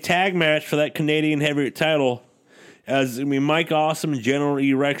makes a tag match for that Canadian heavyweight title. As Mike Awesome and General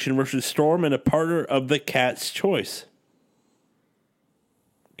Erection versus Storm and a partner of the Cat's choice.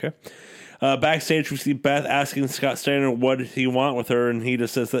 Okay. Backstage, we see Beth asking Scott Steiner what does he want with her, and he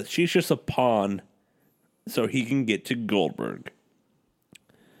just says that she's just a pawn so he can get to Goldberg.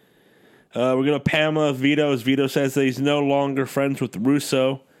 We go to Pamela Vito. As Vito says that he's no longer friends with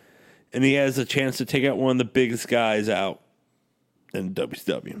Russo, and he has a chance to take out one of the biggest guys out in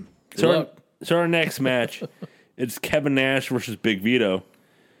WCW. So our next match, it's Kevin Nash versus Big Vito.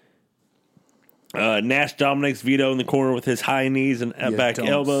 Nash dominates Vito in the corner with his high knees and back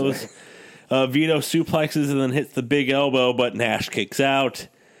elbows. Vito suplexes and then hits the big elbow, but Nash kicks out.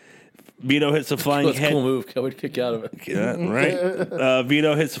 Vito hits a flying That's a head. cool move. Can't wait to kick out of it. Yeah, right.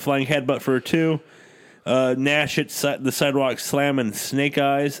 Vito hits a flying headbutt for a 2. Nash hits the sidewalk slam and snake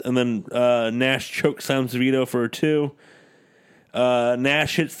eyes, and then Nash choke slams Vito for a 2.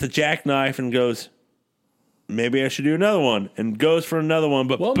 Nash hits the jackknife and goes, maybe I should do another one, and goes for another one,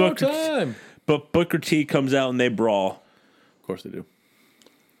 but One more time. But Booker T comes out and they brawl. Of course they do.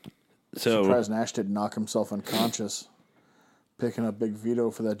 So Surprised Nash didn't knock himself unconscious. Picking up Big Vito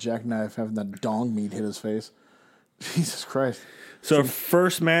for that jackknife, having that dong meat hit his face. Jesus Christ. So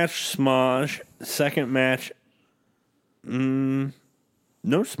first match, Smaj. Second match, no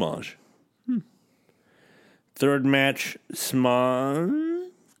Smaj. Third match, Smaj.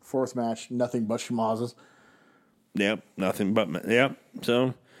 Fourth match, nothing but schmozzes. Yep, nothing but, yep.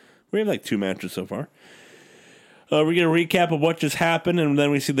 So we have like 2 matches so far. We're going to recap of what just happened, and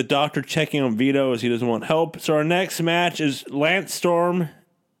then we see the doctor checking on Vito as he doesn't want help. So our next match is Lance Storm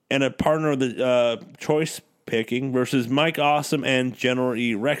and a partner of the choice picking versus Mike Awesome and General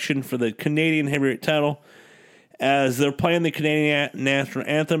Erection for the Canadian heavyweight title. As they're playing the Canadian national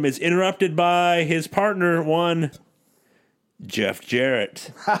anthem, is interrupted by his partner, one Jeff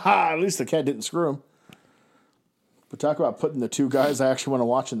Jarrett. At least the Cat didn't screw him. But talk about putting the 2 guys I actually want to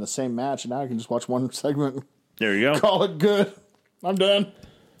watch in the same match, and now I can just watch one segment. There you go. Call it good. I'm done.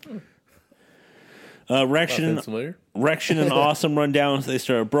 Rection and Awesome run down as they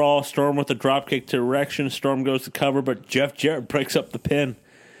start a brawl. Storm with a dropkick to Rection. Storm goes to cover, but Jeff Jarrett breaks up the pin.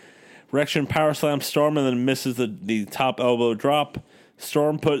 Rection power slams Storm and then misses the top elbow drop.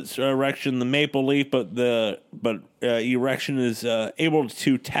 Storm puts Erection in the maple leaf, but Erection is able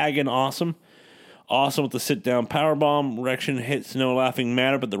to tag in Awesome. Awesome with the sit-down powerbomb. Erection hits No Laughing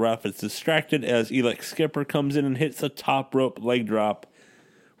Matter, but the ref is distracted as Elix Skipper comes in and hits the top rope leg drop.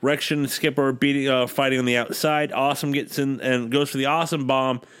 Rection and Skipper are fighting on the outside. Awesome gets in and goes for the Awesome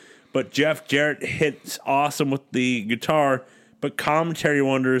bomb, but Jeff Jarrett hits Awesome with the guitar, but commentary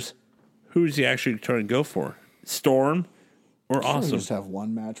wonders, who's he actually trying to go for? Storm or Awesome? Just have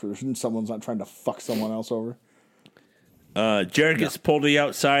one match where someone's not trying to fuck someone else over. Jarrett gets pulled to the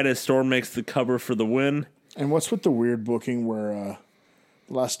outside as Storm makes the cover for the win. And what's with the weird booking where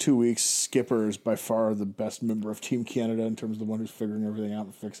the last 2 weeks, Skipper is by far the best member of Team Canada in terms of the one who's figuring everything out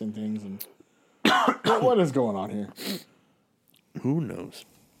and fixing things? And what is going on here? Who knows?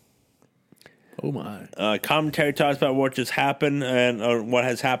 Oh, my. Commentary talks about what just happened and what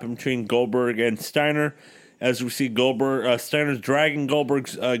has happened between Goldberg and Steiner. as we see Goldberg, Steiner's dragging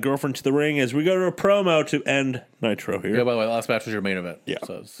Goldberg's girlfriend to the ring as we go to a promo to end Nitro here. Yeah, by the way, last match was your main event. Yeah.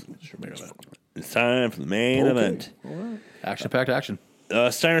 So it's your main event. It's time for the main event. Action-packed action.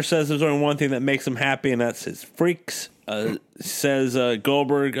 Steiner says there's only one thing that makes him happy, and that's his freaks. Says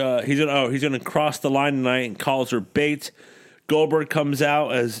Goldberg he's gonna cross the line tonight and calls her bait. Goldberg comes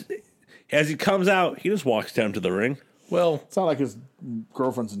out as he comes out, he just walks down to the ring. Well, It's not like his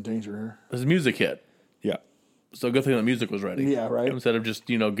girlfriend's in danger here. his music hit. Yeah, So good thing the music was ready. Yeah, right. Instead of just,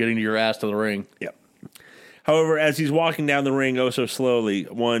 getting your ass to the ring. yeah. However, as he's walking down the ring so slowly,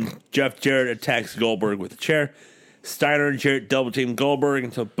 Jeff Jarrett attacks Goldberg with a chair. Steiner and Jarrett double team Goldberg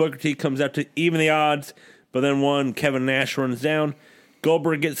until Booker T comes out to even the odds, but then Kevin Nash runs down.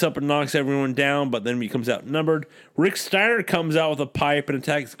 Goldberg gets up and knocks everyone down, but then becomes outnumbered. Rick Steiner comes out with a pipe and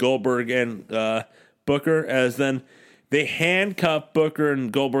attacks Goldberg and Booker, as then they handcuff Booker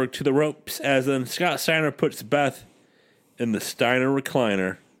and Goldberg to the ropes, as then Scott Steiner puts Beth in the Steiner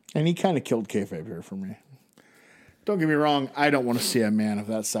recliner. And he kind of killed kayfabe here for me. Don't get me wrong, I don't want to see a man of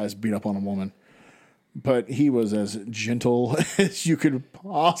that size beat up on a woman. But he was as gentle as you could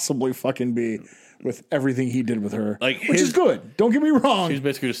possibly fucking be with everything he did with her. Which is good. Don't get me wrong. She's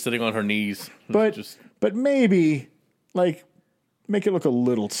basically just sitting on her knees. But maybe, make it look a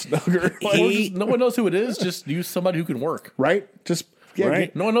little snugger. No one knows who it is. Just use somebody who can work. Right? Just, yeah,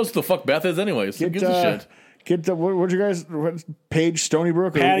 Right. No one knows who the fuck Beth is anyways. Who gives a shit? Get the, what'd you guys, Paige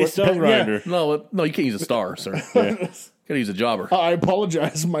Stonybrook? Patty Stonegrinder. No, you can't use a star, sir. Gotta use a jobber. I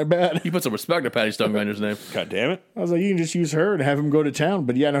apologize, my bad. You put some respect to Patty Stonegrinder's name. God damn it. I was like, you can just use her and have him go to town.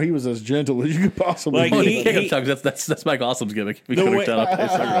 But yeah, no, he was as gentle as you could possibly Like, be. Oh, he- you can't tell because that's Mike Awesome's gimmick. We The couldn't way- tell Patty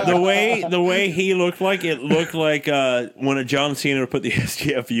Stonegrinder. The way he looked like when a John Cena put the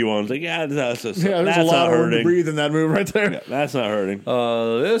STFU on. I was like, that's There's not a lot of room to hurting. breathe in that move right there. That's not hurting.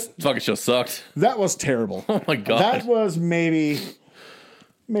 This fucking show sucked. That was terrible. Oh my god. That was maybe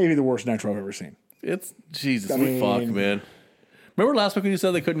the worst Nitro I've ever seen. It's Jesus I mean- fuck, man. Remember last week when you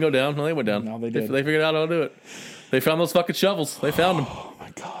said they couldn't go down? No, they went down. No, they did. They figured out how to do it. They found those fucking shovels. They found them. Oh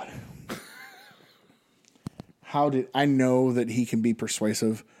my god. I know that he can be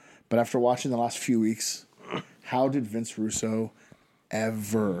persuasive, but after watching the last few weeks, how did Vince Russo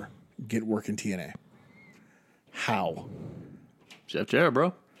ever get work in TNA? How? Jeff Jarrett,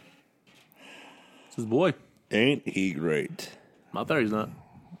 bro. It's his boy. Ain't he great? Not there, he's not.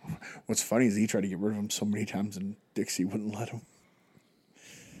 What's funny is he tried to get rid of him so many times and Dixie wouldn't let him.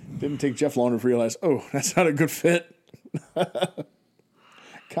 Didn't take Jeff long to realize, oh, that's not a good fit.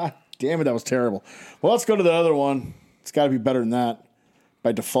 God damn it, that was terrible. Well, let's go to the other one. It's got to be better than that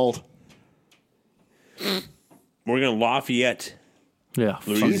by default. We're going to Lafayette, Yeah.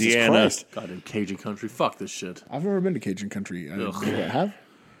 Louisiana. Jesus Christ. Goddamn Cajun country. Fuck this shit. I've never been to Cajun country. I have?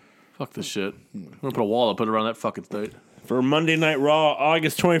 Fuck this shit. I'm gonna put a wall up, put it around that fucking state. For Monday Night Raw,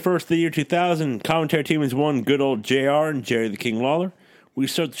 August 21st, the year 2000, commentary team is one good old JR and Jerry the King Lawler. We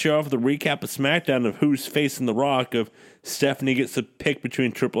start the show off with a recap of SmackDown of who's facing The Rock, of Stephanie gets to pick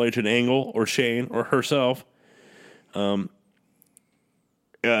between Triple H and Angle, or Shane, or herself. Turns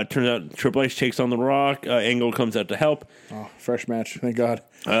out Triple H takes on The Rock. Angle comes out to help. Oh, fresh match. Thank God.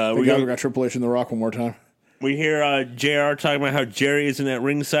 we Thank got- God we got Triple H in The Rock one more time. We hear JR talking about how Jerry isn't at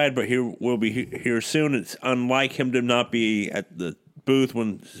ringside, but will be here soon. It's unlike him to not be at the booth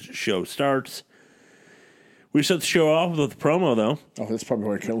when the show starts. We start the show off with a promo, though. Oh, that's probably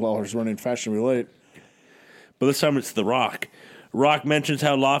why Ken Lawler's running fashionably late. But this time it's The Rock. Rock mentions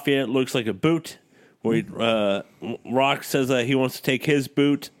how Lafayette looks like a boot. Rock says that he wants to take his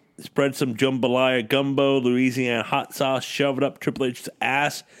boot, spread some jambalaya gumbo, Louisiana hot sauce, shove it up Triple H's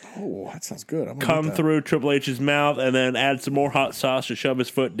ass, Oh, that sounds good. I'm gonna come get that. through Triple H's mouth, and then add some more hot sauce to shove his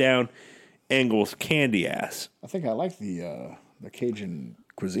foot down Angle's candy ass. I think I like the Cajun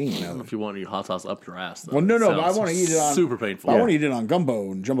cuisine now. If you want your hot sauce up your ass, though. Well, no, It but I sounds want to eat it on super painful. I want to eat it on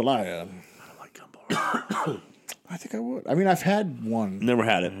gumbo and jambalaya. I like gumbo. I think I would. I mean, I've had one. Never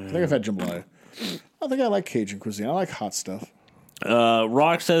had it. I think I've had jambalaya. I think I like Cajun cuisine. I like hot stuff.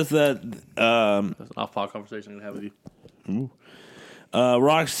 Rock says that That's an off-pod conversation I'm gonna have with you.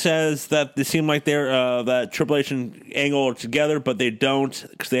 Rock says that they seem like they're that Triple H and Angle are together, but they don't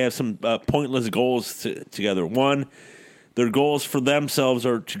because they have some pointless goals together. One, their goals for themselves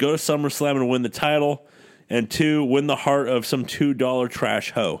are to go to SummerSlam and win the title, and two, win the heart of some $2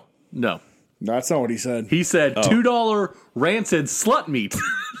 trash hoe. No, No, that's not what he said. he said $2 rancid slut meat,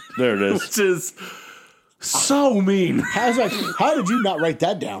 There it is. which is so mean. I was like, how did you not write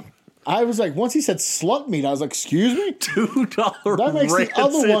that down? I was like, once he said slut meat, I was like, excuse me? $2 That makes the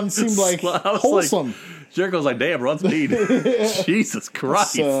other one seem like wholesome. Jericho's like, damn, runs speed. Jesus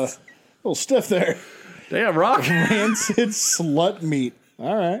Christ. It's a little stiff there. Damn, Rock. Rancid slut meat.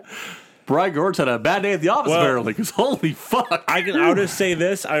 All right. Brian Gorge had a bad day at the office, Well- apparently, because holy fuck. I'll just say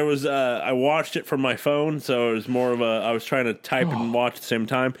this: I watched it from my phone, so it was more of a. I was trying to type and watch at the same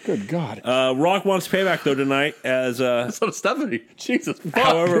time. Good God. Rock wants payback though tonight, as So does Stephanie. Jesus fuck.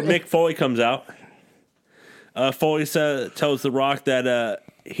 however Mick Foley comes out. Foley tells The Rock that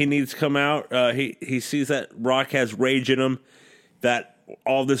he needs to come out. He sees that Rock has rage in him. That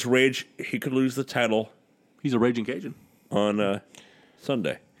all this rage, he could lose the title He's a raging Cajun. on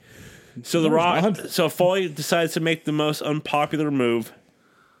Sunday. So Foley decides to make the most unpopular move,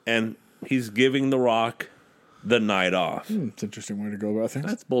 and he's giving The Rock the night off. It's an interesting way to go about things.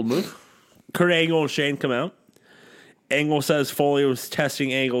 That's a bold move. Kurt Angle and Shane come out. Angle says Foley was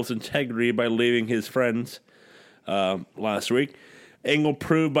testing Angle's integrity by leaving his friends last week. Angle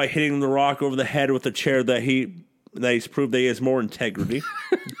proved by hitting The Rock over the head with a chair that he's proved that he has more integrity.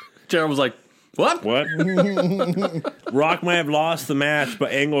 Jared was like, what? What? Rock might have lost the match,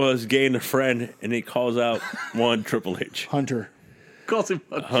 but Angle has gained a friend, and he calls out one Triple H. Hunter. Calls him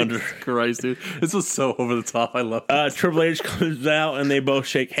Hunter. Jesus Christ, dude. This was so over the top. I love it. Triple H comes out, and they both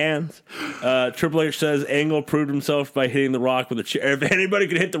shake hands. Triple H says Angle proved himself by hitting The Rock with a chair. If anybody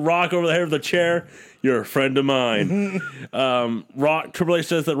could hit The Rock over the head with a chair, you're a friend of mine. Triple H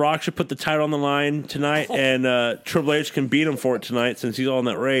says that Rock should put the title on the line tonight, and Triple H can beat him for it tonight since he's all in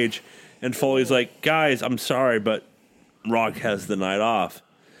that rage. And Foley's like, guys, I'm sorry, but Rock has the night off.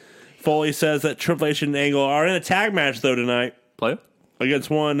 Foley says that Triple H and Angle are in a tag match, though, tonight Play it.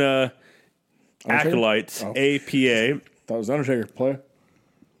 against one Acolytes, Oh. APA. That was Undertaker. Play.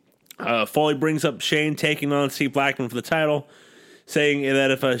 Foley brings up Shane taking on Steve Blackman for the title, saying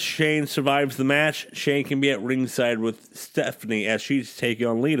that if Shane survives the match, Shane can be at ringside with Stephanie as she's taking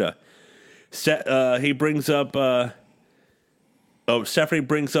on Lita. He brings up... Stephanie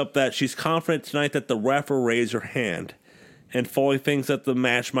brings up that she's confident tonight that the ref will raise her hand. And Foley thinks that the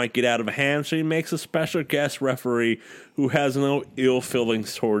match might get out of hand, so he makes a special guest referee who has no ill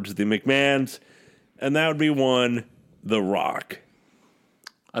feelings towards the McMahons. And that would be one, The Rock.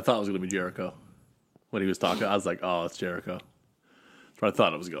 I thought it was going to be Jericho. When he was talking, I was like, oh, it's Jericho. That's where I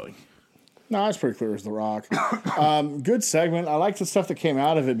thought it was going. No, it's pretty clear as The Rock. Good segment. I like the stuff that came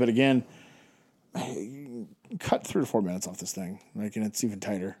out of it, but again, cut 3 to 4 minutes off this thing, like, and it's even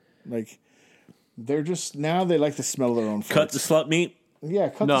tighter. Like, they're just now they like the smell of their own farts. Cut the slut meat. Yeah,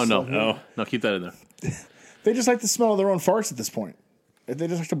 cut No, the no, smell. no. Keep that in there. They just like the smell of their own farts at this point. They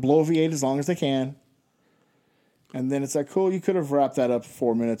just like to blow V8 as long as they can. And then it's like, cool, you could have wrapped that up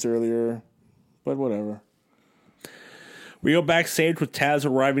 4 minutes earlier, but whatever. We go backstage with Taz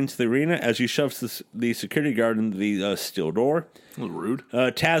arriving to the arena as he shoves the security guard into the steel door. A little rude.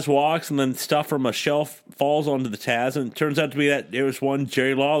 Taz walks, and then stuff from a shelf falls onto the Taz, and it turns out to be that there was one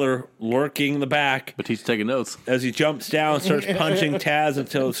Jerry Lawler lurking in the back. But he's taking notes. As he jumps down and starts punching Taz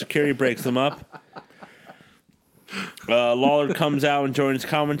until security breaks them up. Lawler comes out and joins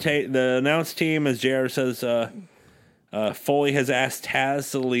the announce team as JR says Foley has asked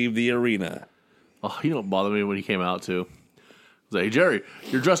Taz to leave the arena. Oh, you don't bother me when he came out, too. He's like, hey, Jerry,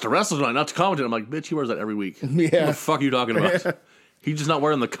 you're dressed to wrestle tonight, not to commentate. I'm like, bitch, he wears that every week. What the fuck are you talking about? He's just not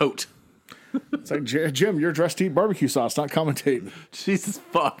wearing the coat. It's like, Jim, you're dressed to eat barbecue sauce, not commentate. Jesus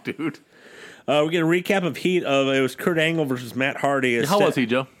fuck, dude. We get a recap of Heat. It was Kurt Angle versus Matt Hardy. How was he,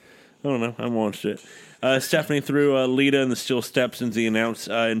 Joe? I don't know. I watched it. Stephanie threw Lita and the steel steps into the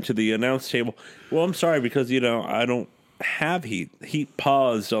announce table. Well, I'm sorry because I don't have Heat. Heat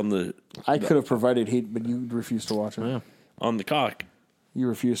paused on the I could have provided Heat, but you refused to watch it. Yeah. on the cock. You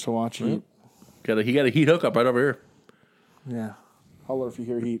refused to watch Heat. He got a heat hookup right over here. Yeah. Holler if you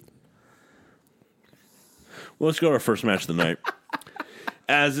hear Heat. Well, let's go to our first match of the night.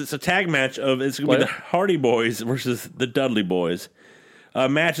 As it's a tag match it's going to be the Hardy Boys versus the Dudley Boys.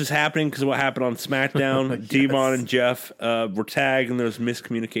 Match is happening because of what happened on SmackDown. Devon and Jeff were tagged, and there was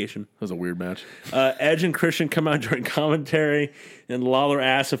miscommunication. That was a weird match. Edge and Christian come out during commentary, and Lawler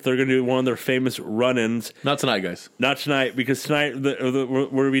asks if they're going to do one of their famous run-ins. Not tonight, guys. Not tonight, because tonight we're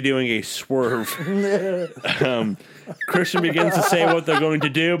going to be doing a swerve. Christian begins to say what they're going to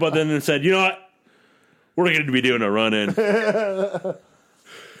do, but then they said, you know what? We're going to be doing a run-in.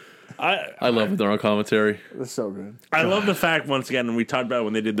 I love their own commentary. That's so good. I love the fact, once again, and we talked about it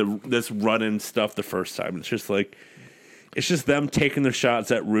when they did this run-in stuff the first time. It's just them taking their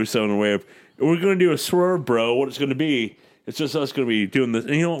shots at Russo in a way of, we're going to do a swerve, bro. What it's going to be, it's just us going to be doing this.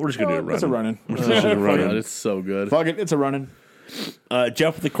 And you know what? We're just going to do a run-in. It's a run-in. We're just going to run-in. God, it's so good. Fuck it, it's a running.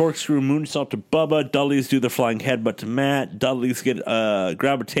 Jeff with the corkscrew moonsault to Bubba. Dudley's do the flying headbutt to Matt. Dudley's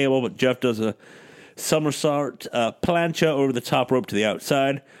grab a table, but Jeff does a somersault plancha over the top rope to the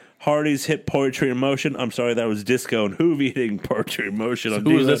outside. Hardy's hit Poetry in Motion. I'm sorry, that was Disco and Hoovy hitting Poetry in Motion. On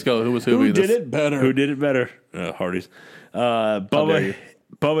Who was Diva. Disco? Who was Who Hoovy? did it better? Who did it better? Hardy's. dare Bubba you.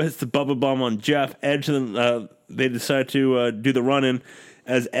 Bubba hits the Bubba Bomb on Jeff. Edge, and they decide to do the run-in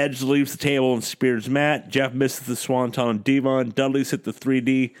as Edge leaves the table and spears Matt. Jeff misses the Swanton on Devon. Dudley's hit the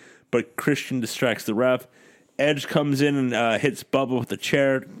 3D, but Christian distracts the ref. Edge comes in and hits Bubba with the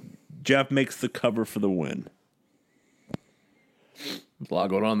chair. Jeff makes the cover for the win. There's a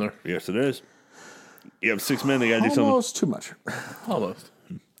lot going on there. Yes, it is. You have 6 minutes. They got to do something. Almost too much. Almost.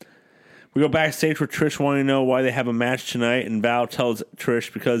 We go backstage where Trish wanting to know why they have a match tonight, and Val tells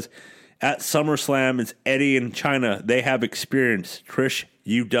Trish because at SummerSlam it's Eddie and Chyna. They have experience. Trish,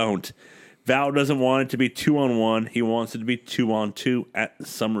 you don't. Val doesn't want it to be 2-on-1. He wants it to be 2-on-2 at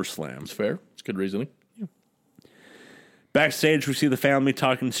SummerSlam. It's fair. It's good reasoning. Backstage, we see the family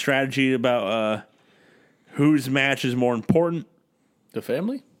talking strategy about whose match is more important. The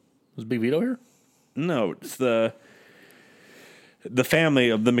family? Was Big Vito here? No, it's the family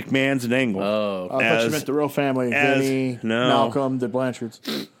of the McMahons and Angle. Oh. I thought you meant the real family. Vinny, no. Malcolm, the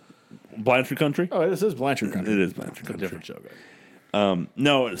Blanchards. Blanchard Country? Oh, this is Blanchard country. It is Blanchard Country. Different show, guys.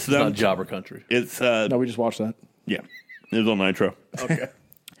 No, it's It's them. not Jobber Country. It's No, we just watched that. yeah, it was on Nitro. Okay.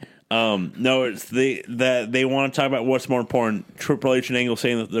 No, it's that they want to talk about what's more important. Triple H and Angle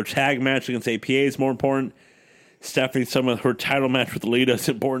saying that their tag match against APA is more important. Stephanie saying that her title match with Lita is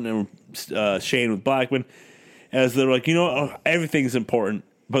important, and Shane with Blackman, as they're like, everything's important.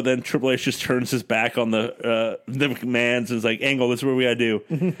 But then Triple H just turns his back on the McMahons and is like, Angle, this is what we got to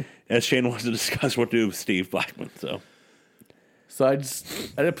do. As Shane wants to discuss what to do with Steve Blackman. So I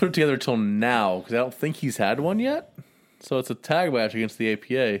didn't put it together until now because I don't think he's had one yet. So it's a tag match against the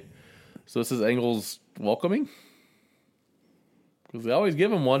APA. So this is Angle's welcoming? Because they always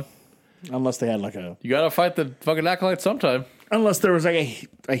give him one. Unless they had like a. You got to fight the fucking acolyte sometime. Unless there was like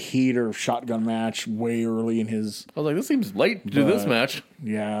a heat or shotgun match way early in his. I was like, this seems late to do this But- match.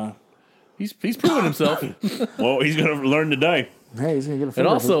 Yeah. He's proven himself. Well, he's going to learn today. Hey, he's gonna get a finger.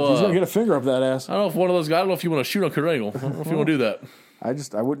 also, he's gonna get a finger up that ass. I don't know if one of those guys. I don't know if you want to shoot on Kurt Angle. I don't know if you want to do that.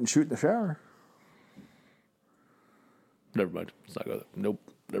 I wouldn't shoot in the shower. Never mind. Let's not go there. Nope.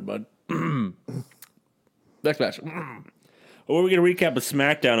 Never mind. Next match. Well, we're going to recap a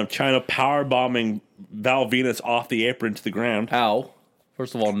SmackDown of Chyna powerbombing Val Venus off the apron to the ground. How?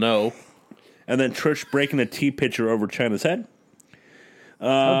 First of all, no. And then Trish breaking a tea pitcher over Chyna's head.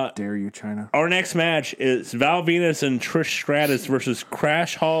 How dare you, China? Our next match is Val Venus and Trish Stratus versus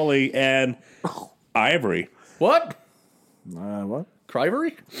Crash Holly and Ivory. What? What?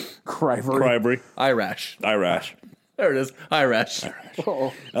 Crivery? Criver. Ivory. Irash. Irash. There it is. Irash.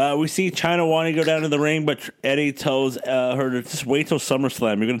 Uh-oh. We see Chyna wanting to go down to the ring, but Eddie tells her to just wait till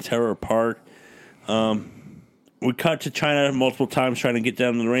SummerSlam. You're going to tear her apart. We cut to Chyna multiple times trying to get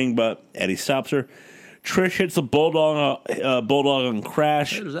down to the ring, but Eddie stops her. Trish hits a bulldog on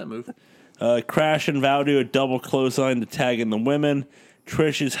Crash. How does that move? Crash and Val do a double clothesline to tag in the women.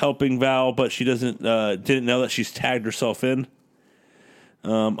 Trish is helping Val, but she didn't know that she's tagged herself in.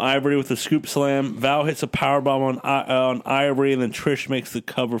 Ivory with a scoop slam. Val hits a powerbomb on Ivory, and then Trish makes the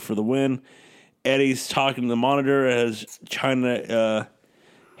cover for the win. Eddie's talking to the monitor as Chyna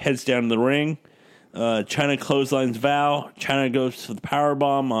heads down to the ring. Chyna clotheslines Val. Chyna goes to the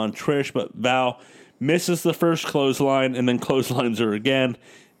powerbomb on Trish, but Val misses the first clothesline and then clotheslines her again.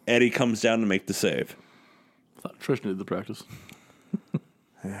 Eddie comes down to make the save. I thought Trish needed the practice.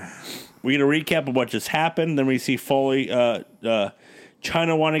 We get a recap of what just happened. Then we see Foley.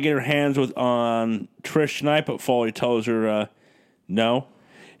 Chyna want to get her hands on Trish tonight, but Foley tells her no,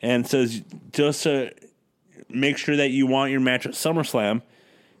 and says just make sure that you want your match at SummerSlam.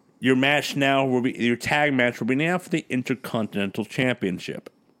 Your match now will be your tag match will be now for the Intercontinental Championship.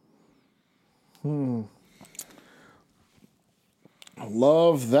 Love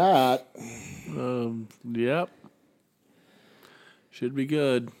that. Yep. Should be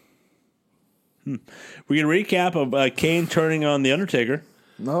good. We get a recap of Kane turning on the Undertaker.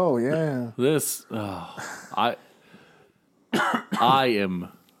 Oh yeah. This, I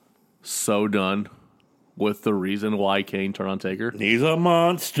am so done with the reason why Kane turned on Taker. He's a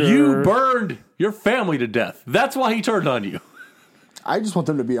monster. You burned your family to death. That's why he turned on you. I just want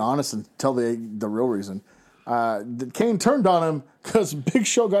them to be honest and tell the real reason. Kane turned on him because Big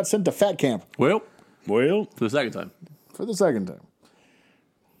Show got sent to Fat Camp Well, Well, for the second time. for the second time.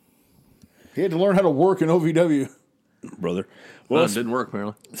 He had to learn how to work in OVW. brother. Well, Well, it didn't work,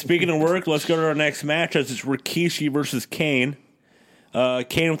 apparently. speaking of work, let's go to our next match as it's Rikishi versus Kane.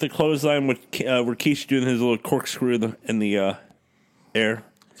 Kane with the clothesline with Rikishi doing his little corkscrew in the air.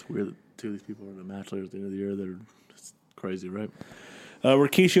 It's weird that two of these people are in a match later at the end of the year that are just crazy, right?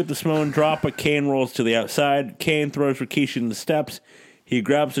 Rikishi with the Samoan drop, but Kane rolls to the outside. Kane throws Rikishi in the steps. He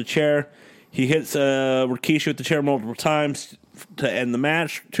grabs a chair. He hits Rikishi with the chair multiple times to end the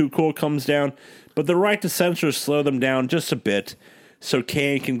match. Too Cool comes down, but the right to censor slow them down just a bit so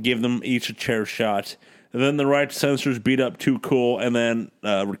Kane can give them each a chair shot. And then the right to censors beat up Too Cool, and then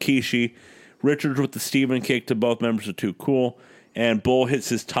Rikishi. Richards with the Steven kick to both members of Too Cool, and Bull hits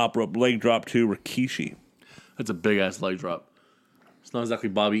his top rope leg drop to Rikishi. That's a big-ass leg drop. It's not exactly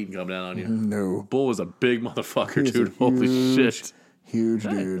Bob Eaton coming down on you. No. Bull was a big motherfucker, He's dude. a Holy shit. Huge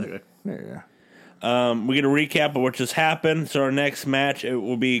dude. Okay. Yeah. We get a recap of what just happened. So our next match, it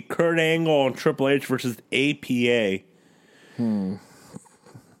will be Kurt Angle and Triple H versus APA.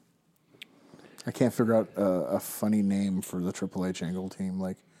 I can't figure out a funny name for the Triple H Angle team,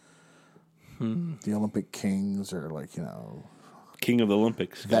 like the Olympic Kings, or like, you know, King of the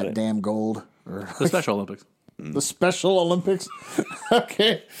Olympics. Got that it. damn gold, or The Special Olympics. the Special Olympics.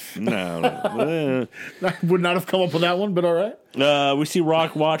 Okay, No. I would not have come up with that one, but all right. We see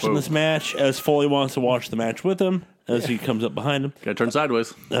Rock watching this match as Foley wants to watch the match with him as he comes up behind him. Gotta turn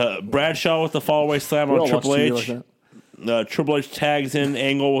sideways. Bradshaw with the fallaway slam We on all Triple watch TV H. like that. Triple H tags in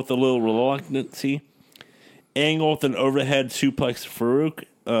Angle with a little reluctancy. Angle with an overhead suplex to Farouk.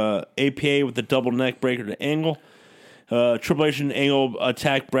 APA with the double neck breaker to Angle. Triple H and Angle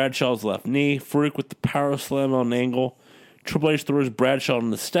attack Bradshaw's left knee. Farouk with the power slam on Angle. Triple H throws Bradshaw on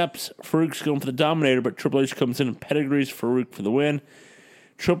the steps. Farouk's going for the Dominator, but Triple H comes in and pedigrees Farouk for the win.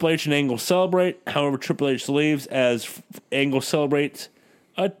 Triple H and Angle celebrate. However, Triple H leaves as Angle celebrates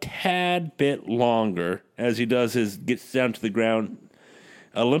a tad bit longer as he does his gets down to the ground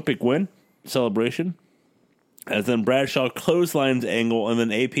Olympic win celebration. As then Bradshaw clotheslines Angle, and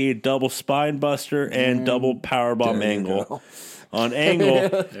then AP double spine buster and double powerbomb there you Angle go. on Angle.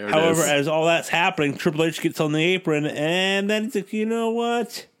 it However, is. as all that's happening, Triple H gets on the apron, and then he's like, you know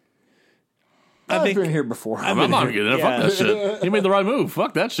what? I've been here before. I'm not getting it. Yeah. Fuck that shit. He made the right move.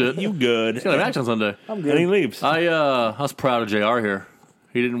 Fuck that shit. You good. Got a match on Sunday. I'm And he good. leaves. I was proud of JR here.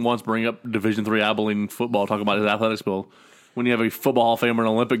 He didn't once bring up Division III Abilene football, talking about his athletics bill, when you have a football Hall of Famer and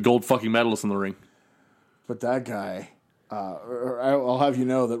Olympic gold fucking medalist in the ring. But that guy, I'll have you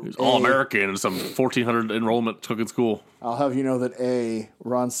know that All American and some 1,400 enrollment took in school. I'll have you know that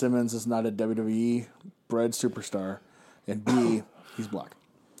Ron Simmons is not a WWE bred superstar, and B, he's black.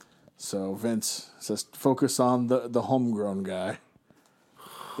 So Vince says focus on the homegrown guy,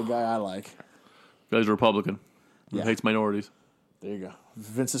 the guy I like. Guy's a Republican. He Yeah. hates minorities. There you go.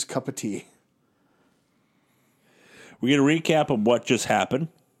 Vince's cup of tea. We get a recap of what just happened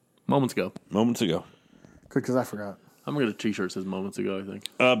Moments ago. moments ago. Good, because I forgot. I'm going to get a t-shirt that says moments ago, I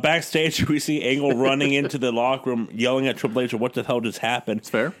think. Backstage, we see Angle running into the locker room, yelling at Triple H, what the hell just happened? It's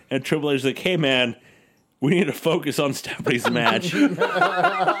fair. And Triple H is like, hey, man, we need to focus on Stephanie's match.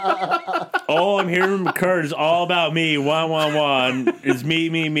 All I'm hearing from Kurt is all about me. 1-1-1. It's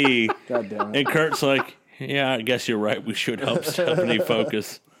me. God damn it. And Kurt's like, yeah, I guess you're right. We should help Stephanie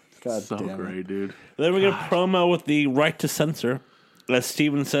focus. God So damn it. great, dude. Then we get a promo with the right to censor. As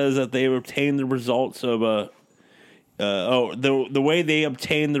Steven says that they obtained the results of the way they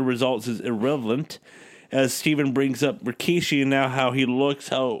obtained the results is irrelevant. As Steven brings up Rikishi and now how he looks,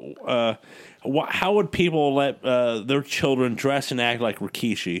 how would people let their children dress and act like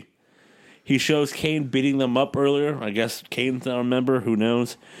Rikishi? He shows Kane beating them up earlier. I guess Kane's not a member. Who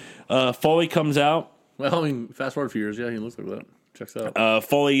knows? Foley comes out. Well, I mean, fast forward a few years. Yeah, he looks like that. Checks out.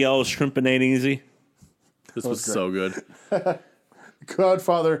 Foley yells, "Shrimping ain't easy." This was so good.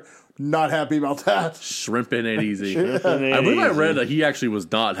 Godfather, not happy about that. Shrimping ain't easy. I believe I read that he actually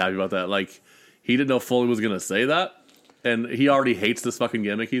was not happy about that. Like, he didn't know Foley was going to say that. And he already hates this fucking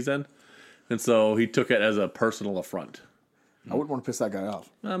gimmick he's in. And so he took it as a personal affront. I wouldn't want to piss that guy off.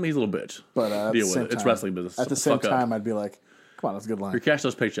 He's a little bitch. But at Deal the with same it. It's time- wrestling business. At the Shut same fuck up. time, I'd be like, come on, that's a good line. You cash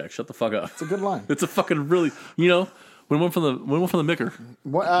those paychecks. Shut the fuck up. It's a good line. It's a fucking really, when one from the Micker.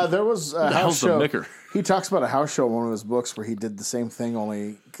 There was a house hell's the show. Micker? He talks about a house show in one of his books where he did the same thing,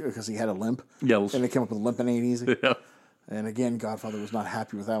 only because he had a limp. Yeah. And they came up with limping ain't easy. Yeah. And again, Godfather was not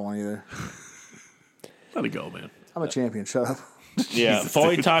happy with that one either. Let it go, man. I'm a champion. Shut up. Yeah,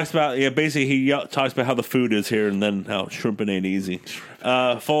 Foley talks about basically he talks about how the food is here and then how shrimping ain't easy.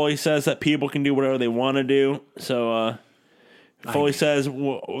 Foley says that people can do whatever they want to do. So Foley says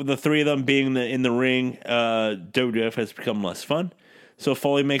the three of them being in the ring, WWF has become less fun. So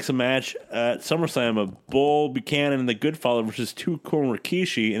Foley makes a match at SummerSlam of Bull Buchanan and the Goodfather versus Too Cool and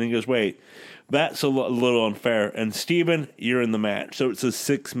Rikishi, and he goes, "Wait, that's a little unfair." And Steven, you're in the match, so it's a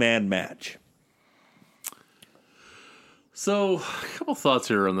 6-man match. So, a couple thoughts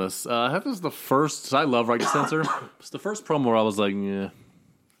here on this. I have this the first. I love Right to Censor. It's the first promo where I was like, yeah,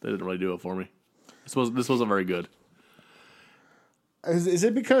 they didn't really do it for me. This wasn't very good. Is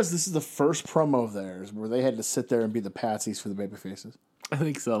it because this is the first promo of theirs where they had to sit there and be the patsies for the baby faces? I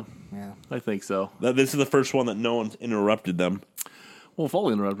think so. Yeah. I think so. This is the first one that no one's interrupted them. Well,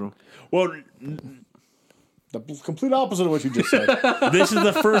 Foley interrupted him. Well, The complete opposite of what you just said. this is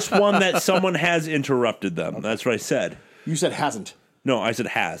the first one that someone has interrupted them. That's what I said. You said hasn't. No, I said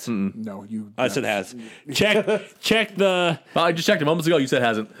has. No, you. I said has. Check the. I just checked it moments ago. You said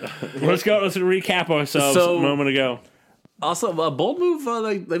hasn't. Let's go. Let's recap ourselves So- a moment ago. Also, Bold Move,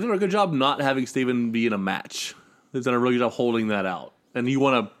 they've done a good job not having Steven be in a match. They've done a really good job holding that out. And you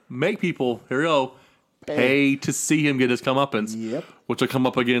want to make people, here we go, pay to see him get his comeuppance, Yep. which will come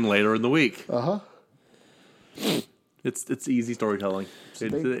up again later in the week. Uh-huh. It's easy storytelling.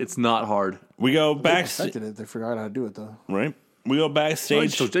 It's not hard. We go They back. perfected it. They forgot how to do it, though. Right. We go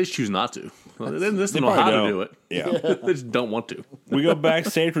backstage. So they just choose not to. They just don't know probably how don't. to do it. Yeah. They just don't want to. We go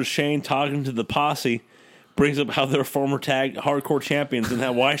backstage with Shane talking to the posse. Brings up how they're former tag hardcore champions and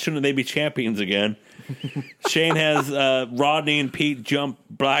how why shouldn't they be champions again? Shane has Rodney and Pete jump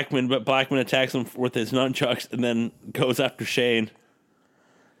Blackman, but Blackman attacks him with his nunchucks and then goes after Shane.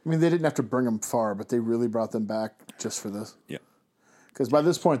 I mean, they didn't have to bring them far, but they really brought them back just for this. Yeah. Because by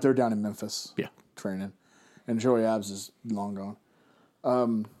this point, they're down in Memphis Yeah. training. And Joey Abs is long gone.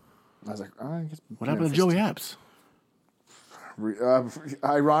 I was like, I guess What happened to Joey Abs?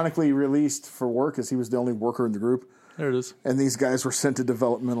 Ironically released for work as he was the only worker in the group. There it is. And these guys were sent to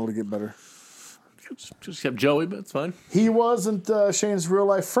developmental to get better. Just kept Joey, but it's fine. He wasn't Shane's real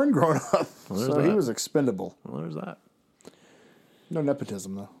life friend growing up. there's So he that. was expendable. Well, there's that. No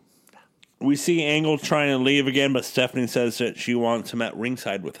nepotism, though. We see Angle trying to leave again, but Stephanie says that she wants him at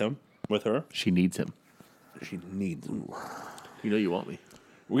ringside with her. She needs him. She needs him. You know you want me.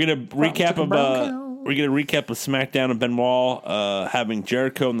 We're gonna recap of SmackDown and Benoit having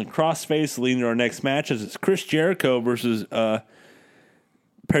Jericho in the crossface, leading to our next match as it's Chris Jericho versus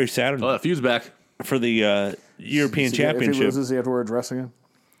Perry Saturn Oh, that feud's back. for the European If he Championship. loses, he have to wear a dress again.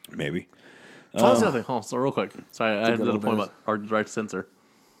 Maybe. Oh, that's the other thing. Oh, so real quick. Sorry, I had good another old point days. about our right to censor.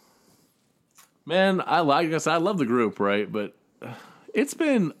 Man, I love the group, right? But it's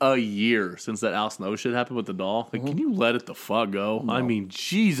been a year since that Al Snow shit happened with the doll. Like, can you let it the fuck go? I mean,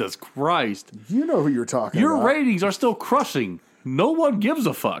 Jesus Christ. You know who you're talking Your about. ratings are still crushing. No one gives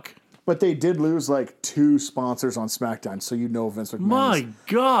a fuck. But they did lose like 2 sponsors on SmackDown, so you know Vince McMahon My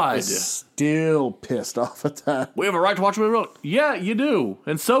God. is still pissed off at that. We have a right to watch what we wrote. Yeah, you do.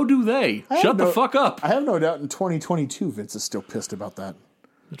 And so do they. I have Shut the no- fuck up. I have no doubt in 2022 Vince is still pissed about that.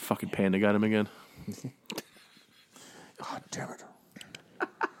 That fucking panda got him again. God damn it.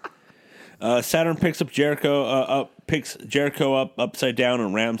 Saturn picks Jericho up upside down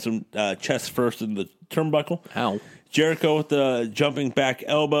and rams him chest first in the turnbuckle. Ow. Jericho with the jumping back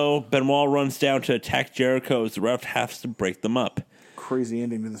elbow. Benoit runs down to attack Jericho as the ref has to break them up. Crazy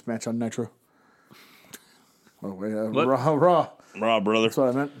ending to this match on Nitro. Oh, wait, What? Raw. Raw, brother. That's what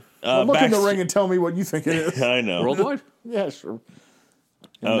I meant. Well, look in the back- ring and tell me what you think it is. I know. Worldwide? Yeah, sure.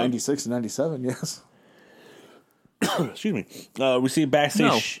 In 96 and 97, yes. Excuse me. We see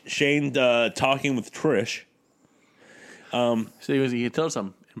backstage No. Shane talking with Trish. So you can tell us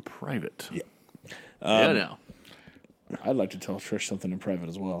something in private. Yeah. Yeah, now. I'd like to tell Trish something in private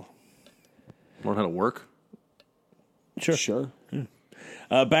as well. Learn how to work. Sure.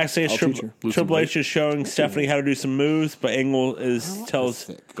 Backstage, I'll teach her. Lose some Triple H is showing Stephanie how to do some moves, but Angle tells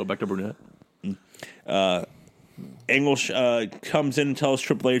Go back to brunette. Angle comes in and tells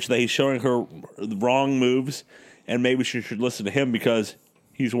Triple H that he's showing her the wrong moves, and maybe she should listen to him because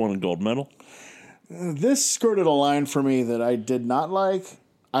he's won a gold medal. This skirted a line for me that I did not like.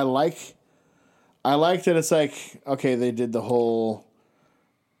 I like that it's like, okay, they did the whole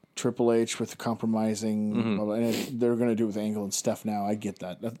Triple H with compromising, blah, blah, and they're going to do it with Angle and Steph now. I get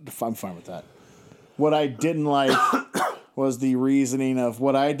that. I'm fine with that. What I didn't like was the reasoning of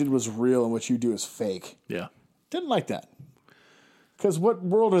what I did was real and what you do is fake. Yeah. Didn't like that. Because what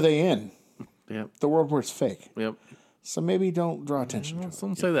world are they in? Yep. The world where it's fake. Yep. So maybe don't draw attention to it.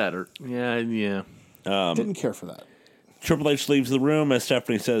 Some say that. Or yeah. Didn't care for that. Triple H leaves the room as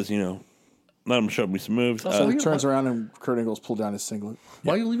Stephanie says, let him show me some moves. So he turns around and Kurt Angle's pulled down his singlet.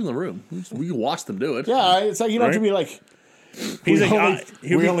 Why are you leaving the room? We can watch them do it. Yeah, it's like you don't have to be like, he's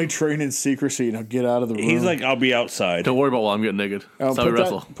we only train in secrecy. Get out of the room. he's like, I'll be outside. Don't worry about while I'm getting naked. That's how we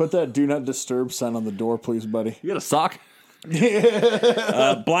wrestle. Put that do not disturb sign on the door, please, buddy. You got a sock?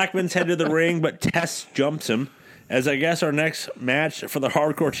 Blackman's headed to the ring, but Tess jumps him. As I guess our next match for the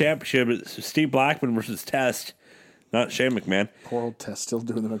Hardcore Championship is Steve Blackman versus Test. not Shane McMahon. Poor old Test still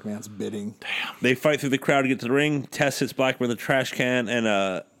doing the McMahon's bidding. They fight through the crowd to get to the ring. Test hits Blackman with a trash can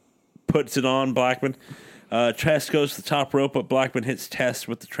and puts it on Blackman. Test goes to the top rope, but Blackman hits Test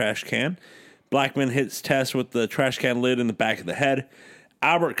with the trash can. Blackman hits Test with the trash can lid in the back of the head.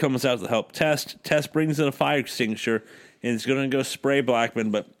 Albert comes out to help Test. Test brings in a fire extinguisher and is going to go spray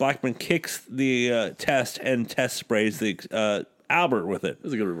Blackman, but Blackman kicks the Test, and Test sprays the Albert with it. It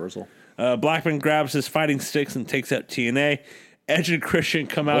was a good reversal. Blackman grabs his fighting sticks and takes out TNA. Edge and Christian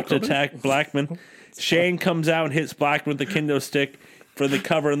come out to attack Blackman. Shane comes out and hits Blackman with the kendo stick for the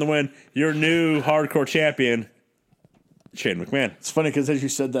cover and the win. Your new hardcore champion, Shane McMahon. It's funny because as you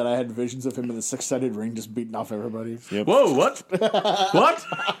said that, I had visions of him in the six-sided ring just beating off everybody. Yep. Whoa, what? What?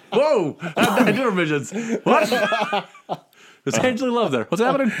 Whoa. I did our visions. What? There's Angela Love there. What's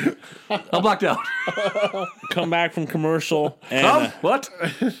happening? I'm blacked out. Come back from commercial, and What?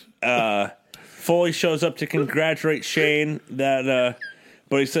 Foley shows up to congratulate Shane that,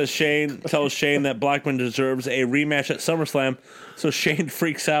 but he says tells Shane that Blackman deserves a rematch at SummerSlam. So Shane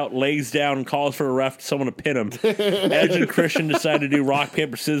freaks out, lays down, and calls for a ref, someone to pin him. Edge and Christian decide to do rock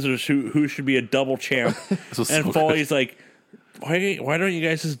paper scissors, who should be a double champ. And Foley's like, why don't you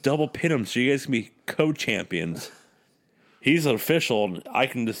guys just double pin him so you guys can be co-champions? He's an official, and I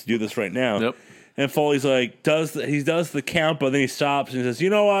can just do this right now. Yep. And Foley's like, he does the count, but then he stops and he says,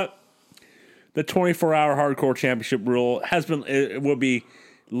 you know what? The 24-hour hardcore championship rule will be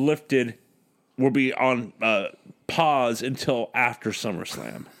lifted, will be on pause until after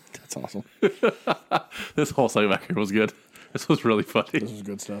SummerSlam. That's awesome. This whole segment back here was good. This was really funny. This is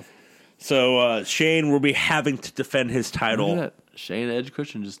good stuff. So Shane will be having to defend his Look title. at that. Shane Edge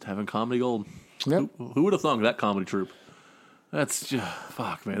Christian just having comedy gold. Yep. Who would have thought of that comedy troupe? That's just,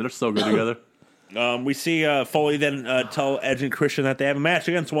 fuck, man. They're so good together. We see Foley then tell Edge and Christian that they have a match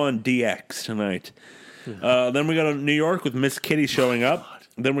against one DX tonight. Then we go to New York with Miss Kitty showing up.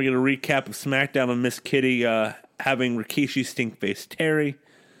 Then we're going to recap of SmackDown on Miss Kitty having Rikishi stinkface Terry.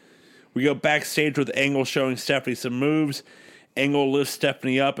 We go backstage with Angle showing Stephanie some moves. Angle lifts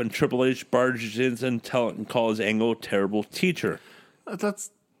Stephanie up, and Triple H barges in and calls Angle a terrible teacher. That's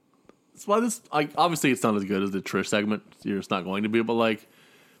why this, obviously it's not as good as the Trish segment. It's not going to be, but like,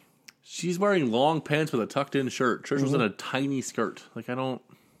 she's wearing long pants with a tucked in shirt. Trish was in a tiny skirt. Like, I don't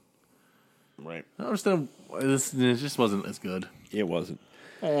understand. It just wasn't as good. It wasn't.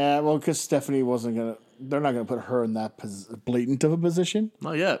 Yeah, well, because Stephanie they're not going to put her in that blatant of a position.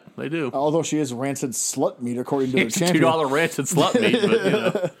 Not yet. They do. Although she is rancid slut meat, according to the It's champion. $2 rancid slut meat,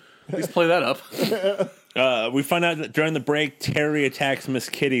 but at least play that up. We find out that during the break, Terry attacks Miss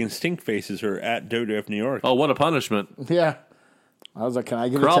Kitty and stink faces her at WWF New York. Oh, what a punishment. Yeah. I was like, can I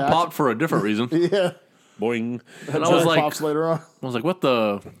get Crowd attacked? popped for a different reason. Yeah. Boing. And I was like, pops later on. I was like, what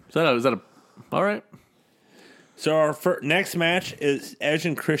the? Is that a all right? So our next match is Edge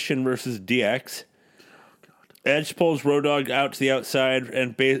and Christian versus DX. Edge pulls Road Dogg out to the outside,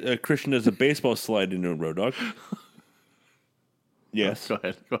 and Christian does a baseball slide into a Road Dogg. Yes. Go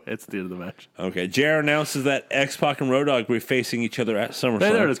ahead. It's the end of the match. Okay. JR announces that X-Pac and Road Dogg will be facing each other at SummerSlam.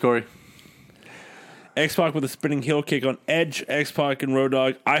 Hey, there it is, Corey. X-Pac with a spinning heel kick on Edge. X-Pac and Road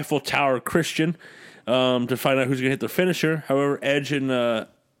Dogg Eiffel Tower Christian to find out who's going to hit the finisher. However, Edge and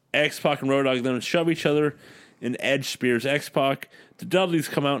X-Pac and Road Dogg then shove each other, and Edge spears X-Pac. The Dudleys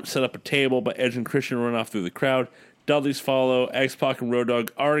come out and set up a table, but Edge and Christian run off through the crowd. Dudleys follow. X-Pac and Road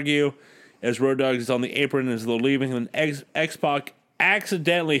Dogg argue as Road Dogg is on the apron as they're leaving, and X-Pac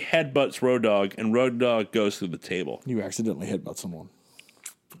accidentally headbutts Road Dogg, and Road Dogg goes through the table. You accidentally headbutt someone.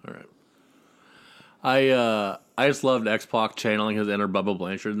 All right. I just loved X-Pac channeling his inner Bubba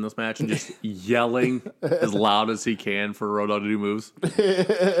Blanchard in this match and just yelling as loud as he can for Road Dogg to do moves.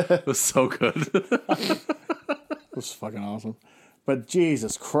 It was so good. It was fucking awesome. But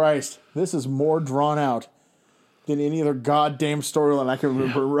Jesus Christ, this is more drawn out than any other goddamn storyline I can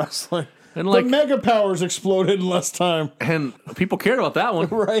remember in wrestling. And the like, Mega Powers exploded in less time. And people cared about that one.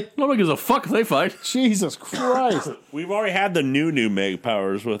 Right. Nobody gives a fuck if they fight. Jesus Christ. We've already had the new Mega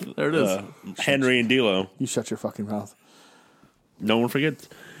Powers with There it is. Henry and D'Lo. You shut your fucking mouth. No one forgets.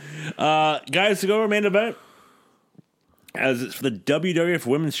 Guys, to go over main event, as it's for the WWF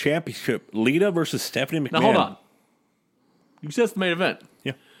Women's Championship, Lita versus Stephanie McMahon. Now, hold on. You said it's the main event.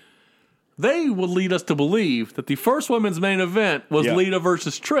 Yeah. They would lead us to believe that the first women's main event was Yeah. Lita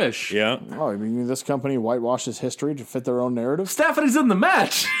versus Trish. Yeah. Oh, I mean, this company whitewashes history to fit their own narrative? Stephanie's in the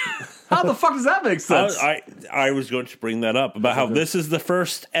match. How the fuck does that make sense? I was going to bring that up about how this is the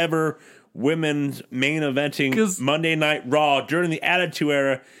first ever women's main eventing 'Cause- Monday Night Raw during the Attitude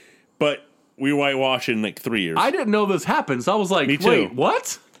Era, but we whitewashed in like 3 years. I didn't know this happened, so I was like, Me too. wait,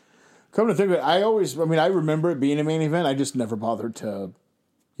 what? Come to think of it, I remember it being a main event. I just never bothered to,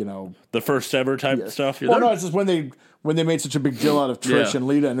 The first ever type stuff. Well, no, it's just when they made such a big deal out of Trish Yeah. and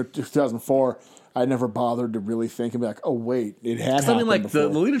Lita in 2004. I never bothered to really think and be like, oh wait, it had. I mean, like before. the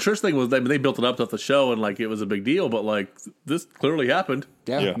Lita Trish thing was they built it up at the show and like it was a big deal, but like this clearly happened.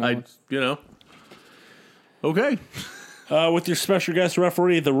 Yeah. No, Okay. With your special guest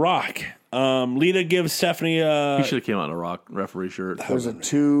referee, The Rock. Lita gives Stephanie He should have came out in a Rock referee shirt. there's a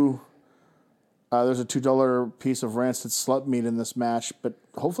 $2 piece of rancid slut meat in this match, but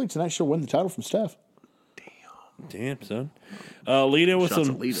hopefully tonight she'll win the title from Steph. Damn, son. Lita with Shots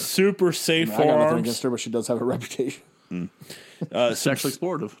some at Lita. super safe I got nothing forearms. against her, but she does have a reputation. Sexually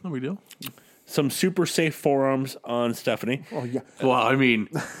explorative. No big deal. Some super safe forearms on Stephanie. Oh yeah, Well, I mean,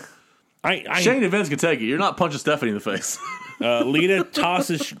 Shane and Vince can take it. You're not punching Stephanie in the face. Lita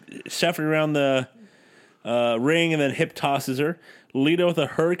tosses Stephanie around the ring and then hip tosses her. Lita with a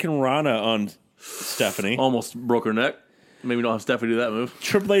Hurricane Rana on Stephanie. Almost broke her neck. Maybe don't have Stephanie do that move.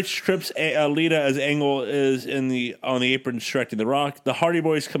 Triple H trips Lita as Angle is on the apron distracting The Rock. The Hardy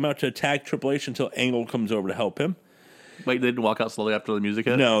Boys come out to attack Triple H until Angle comes over to help him. Wait, they didn't walk out slowly after the music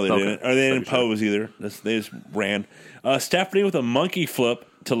hit? No, they Okay. didn't. Or they didn't pose either. They just ran. Stephanie with a monkey flip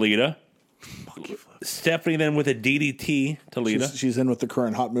to Lita. Stephanie then with a DDT to Lita. she's in with the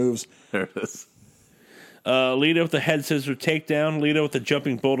current hot moves. There it is. Lita with the head scissor takedown. Lita with the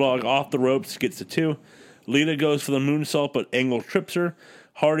jumping bulldog off the ropes gets the 2. Lita goes for the moonsault, but Angle trips her.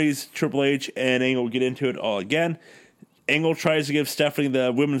 Hardy's, Triple H, and Angle get into it all again. Angle tries to give Stephanie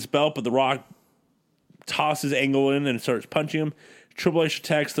the women's belt, but The Rock tosses Angle in and starts punching him. Triple H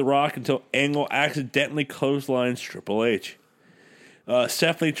attacks The Rock until Angle accidentally clotheslines Triple H.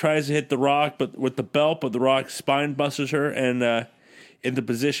 Stephanie tries to hit The Rock but with the belt, but The Rock spine busters her and in the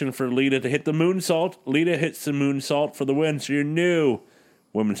position for Lita to hit the moonsault. Lita hits the moonsault for the win. So your new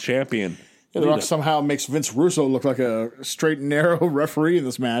women's champion. Yeah, the Rock somehow makes Vince Russo look like a straight and narrow referee in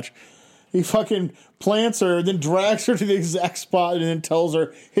this match. He fucking plants her and then drags her to the exact spot and then tells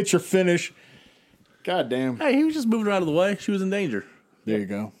her, hit your finish. God damn. Hey, he was just moving her out of the way. She was in danger. There you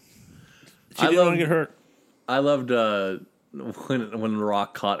go. She didn't want to get hurt. I loved when The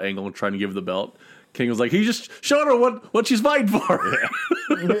Rock caught Angle and trying to give her the belt. King was like, he just showed her what she's fighting for.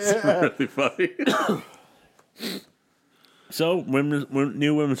 It's really funny. So,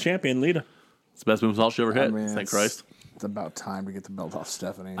 new women's champion, Lita. It's the best moonsault she ever hit. mean, Thank it's- Christ. It's about time to get the belt off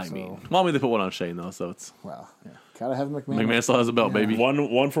Stephanie. I mean they put one on Shane, though, so it's... well, yeah. Gotta have McMahon. McMahon still has a belt, baby.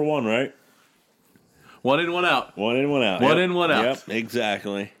 One for one, right? One in, one out. One in, one out. One in, one out. Yep,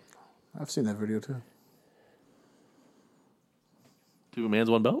 exactly. I've seen that video too. Two man's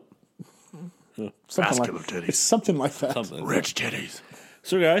one belt? Something Vascular like, titties. it's something like that. Something. Rich titties.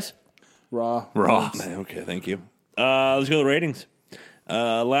 So, guys. Raw. Okay, thank you. Let's go to the ratings.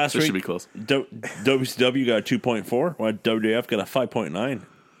 Last This week, should be close. WCW got a 2.4, while WWF got a 5.9.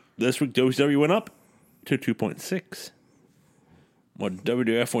 This week, WCW went up to 2.6, while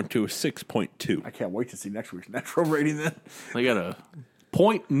WWF went to a 6.2. I can't wait to see next week's Nitro rating then. They got a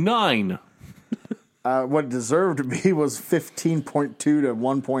 0.9. What it deserved to be was 15.2 to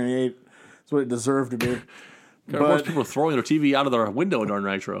 1.8. That's what it deserved to be. Most people were throwing their TV out of their window during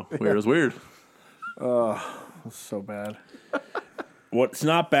Nitro. Weird. It was weird. So bad. What's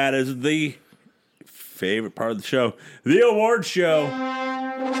not bad is the favorite part of the show, the award show.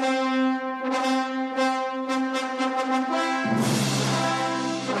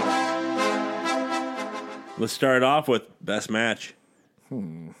 Let's start off with best match.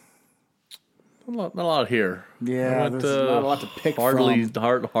 Not a lot here. Yeah, there's not a lot to pick Harleys, from.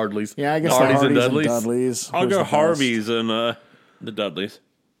 Hardleys. Yeah, I guess Hardys the Hardys and Dudleys. Dudleys. I'll Who's go the best? Harvey's and the Dudleys.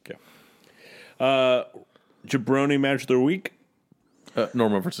 Okay. Jabroni match of the week.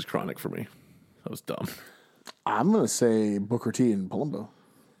 Norma versus Chronic for me. That was dumb. I'm going to say Booker T and Palumbo.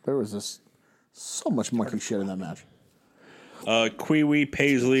 There was so much monkey shit in that match. Kiwi,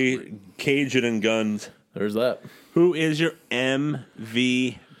 Paisley, Cajun, and Guns. There's that. Who is your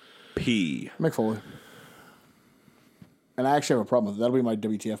MVP? Mick Foley. And I actually have a problem with it. That'll be my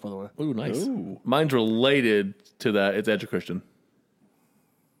WTF, by the way. Ooh, nice. Mine's related to that. It's Edge of Christian.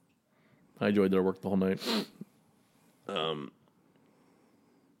 I enjoyed their work the whole night.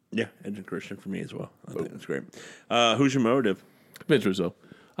 Yeah, Edge and Christian for me as well. I think that's great. Who's your motive? Vince Russo.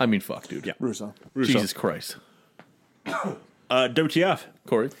 I mean, fuck, dude. Yeah. Russo. Jesus Christ. WTF?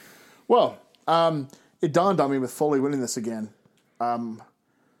 Corey? Well, it dawned on me with Foley winning this again.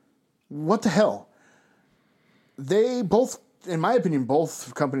 What the hell? They both, in my opinion,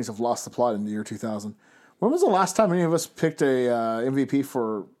 both companies have lost the plot in the year 2000. When was the last time any of us picked a MVP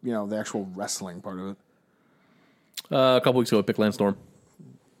for, the actual wrestling part of it? A couple weeks ago, I picked Lance Storm.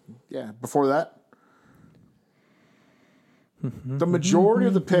 Yeah, before that. The majority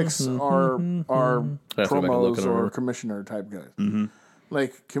of the picks are I have to go back and look promos at it. or commissioner type guys.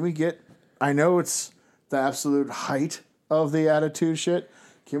 Like, can we get? I know it's the absolute height of the attitude shit.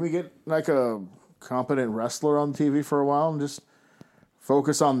 Can we get like a competent wrestler on TV for a while and just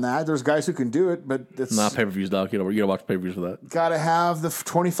focus on that? There's guys who can do it, but it's Not pay-per-views, Doc. You gotta watch pay-per-views for that. got to have the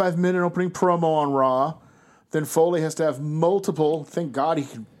 25-minute opening promo on Raw. Then Foley has to have multiple. Thank God he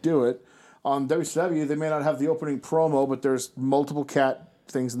can do it. On WCW, they may not have the opening promo, but there's multiple cat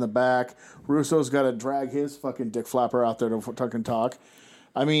things in the back. Russo's got to drag his fucking dick flapper out there to fucking talk.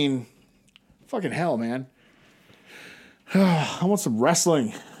 I mean, fucking hell, man. I want some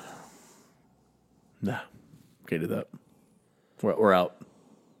wrestling. Nah, can't do that. We're out.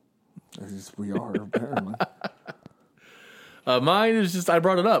 We are, apparently. Mine is just I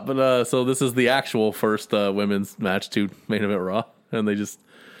brought it up, but so this is the actual first women's match to main event Raw, and they just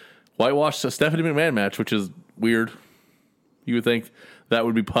whitewashed a Stephanie McMahon match, which is weird. You would think that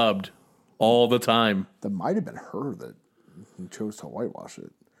would be pubbed all the time. That might have been her that chose to whitewash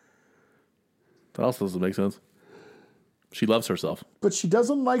it. That also doesn't make sense. She loves herself. But she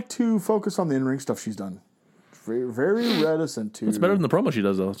doesn't like to focus on the in-ring stuff she's done. Very, very reticent to. It's better than the promo she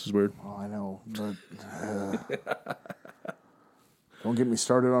does, though. It's just weird. Oh, I know, but don't get me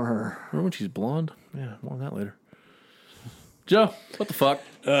started on her. Remember when she's blonde? Yeah, more on that later. Joe, what the fuck?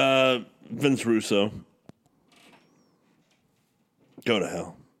 Vince Russo. Go to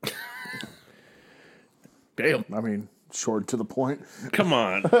hell. Damn. I mean, short to the point. Come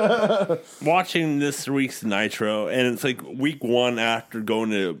on. Watching this week's Nitro, and it's like week one after going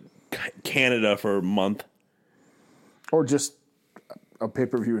to Canada for a month. Or just a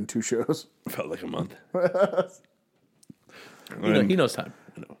pay-per-view and 2 shows. Felt like a month. He knows time.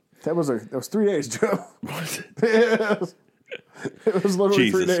 That was 3 days, Joe. Was it? It was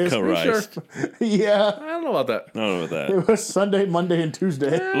literally 3 Jesus days. Christ. Yeah. I don't know about that. I don't know about It was Sunday, Monday, and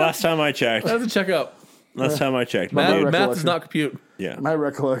Tuesday. that. Last time I checked. I have to check up. Last time I checked. My Math recollection. does not compute. Yeah. My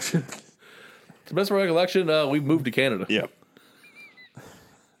recollection. To best of my recollection, we moved to Canada. Yeah.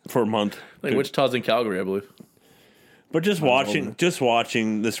 For a month. Like Wichita's in Calgary, I believe. But just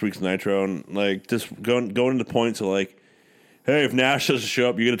watching this week's Nitro and like just going to the points of like, hey, if Nash doesn't show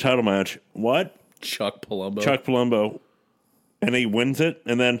up, you get a title match. What? Chuck Palumbo. Chuck Palumbo, and he wins it,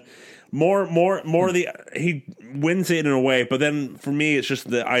 and then more he wins it in a way, but then for me, it's just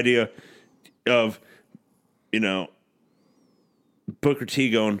the idea of, Booker T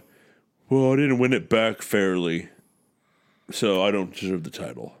going, well, I didn't win it back fairly, so I don't deserve the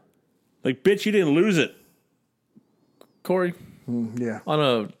title. Like, bitch, you didn't lose it. Corey, Yeah. on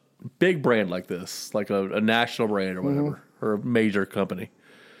a big brand like this, like a national brand or whatever, or a major company,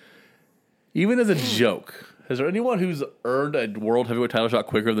 even as a joke, is there anyone who's earned a world heavyweight title shot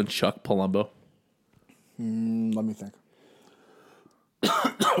quicker than Chuck Palumbo? Let me think.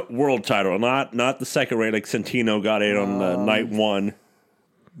 World title, not the second rank like Santino got it on night one.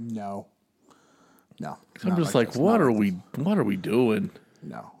 No. I'm Not just like, this. what Not are like we doing? this.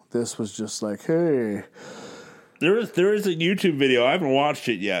 No. This was just like, hey, There is a YouTube video. I haven't watched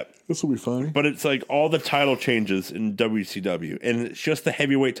it yet, this will be funny. but it's like all the title changes in WCW, and it's just the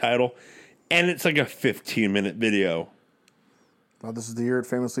heavyweight title, and it's like a 15-minute video. Well, this is the year it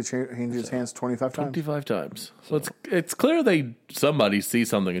famously changes hands 25 times. 25 times. So it's clear somebody sees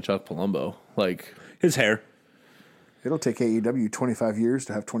something in Chuck Palumbo. Like, His hair It'll take AEW 25 years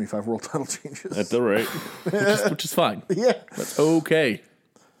to have 25 world title changes. at the rate. which is fine. Yeah. That's okay.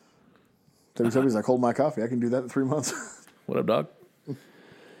 WWE's like, hold my coffee. I can do that in 3 months. What up, dog?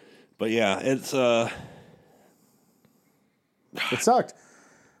 But yeah, it's It sucked.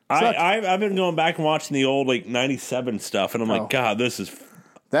 I've been going back and watching the old like '97 stuff, and I'm like, Oh. God, this is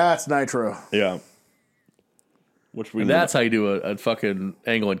That's Nitro. yeah. Which we And that's how you do a fucking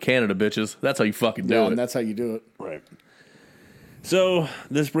angle in Canada, bitches. That's how you fucking do Yeah, it. and that's how you do it. right. So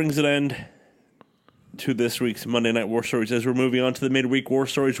this brings an end to this week's Monday Night War Stories as we're moving on to the midweek War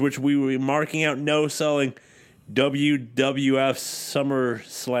Stories, which we will be marking out no selling WWF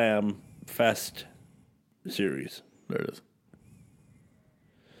SummerSlam Fest series. There it is.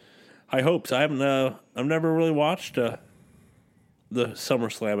 High hopes. I've never really watched the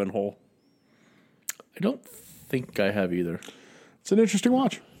SummerSlam in whole. I don't think I have either. It's an interesting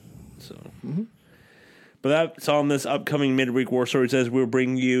watch. So, but that's on this upcoming midweek War Stories as we'll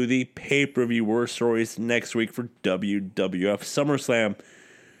bring you the pay-per-view War Stories next week for WWF SummerSlam.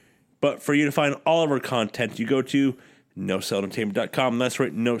 But for you to find all of our content, you go to NoCellEntertainment.com. That's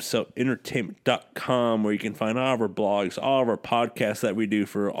right, NoCellEntertainment.com, where you can find all of our blogs, all of our podcasts that we do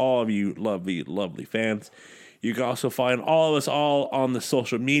for all of you lovely, lovely fans. You can also find all of us all on the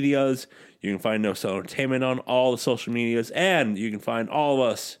social medias. You can find No Cell Entertainment on all the social medias. And you can find all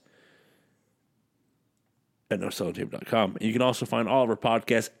of us at NoCellEntertainment.com. You can also find all of our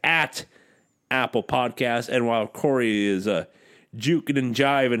podcasts at Apple Podcasts. And while Corey is juking and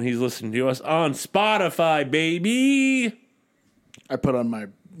jiving, he's listening to us on Spotify, baby. I put on my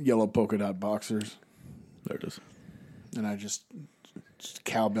yellow polka dot boxers, There it is. and I just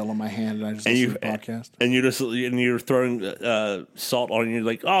cowbell in my hand, and I just And listen you to the podcast. and you're throwing salt on you. You're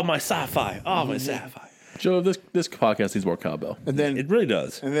like, oh, my sci-fi. Oh, my sci-fi. Joe, this podcast needs more cowbell. And then It really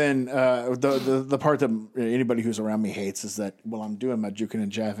does. And then the part that anybody who's around me hates is that while I'm doing my juking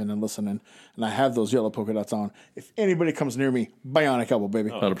and jiving and listening, and I have those yellow polka dots on, if anybody comes near me, bionic elbow, baby.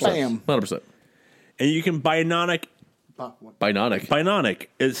 100%. Bam. 100%. And you can Bionic. Bionic.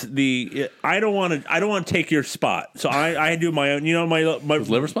 Is the I don't want to take your spot. So I do my own. You know my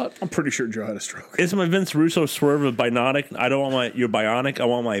Liver spot? I'm pretty sure Joe had a stroke. It's my Vince Russo swerve of Bionic. I don't want your Bionic. I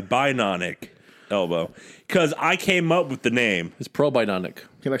want my Bionic elbow because I came up with the name. It's pro-bionic.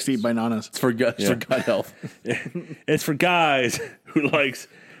 He likes to eat bananas. It's for gut health. It's for guys who likes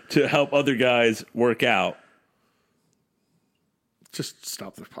to help other guys work out Just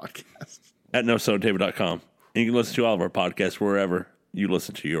stop the podcast. at NoCellEntertainment.com. And you can listen to all of our podcasts wherever you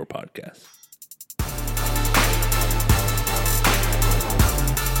listen to your podcasts.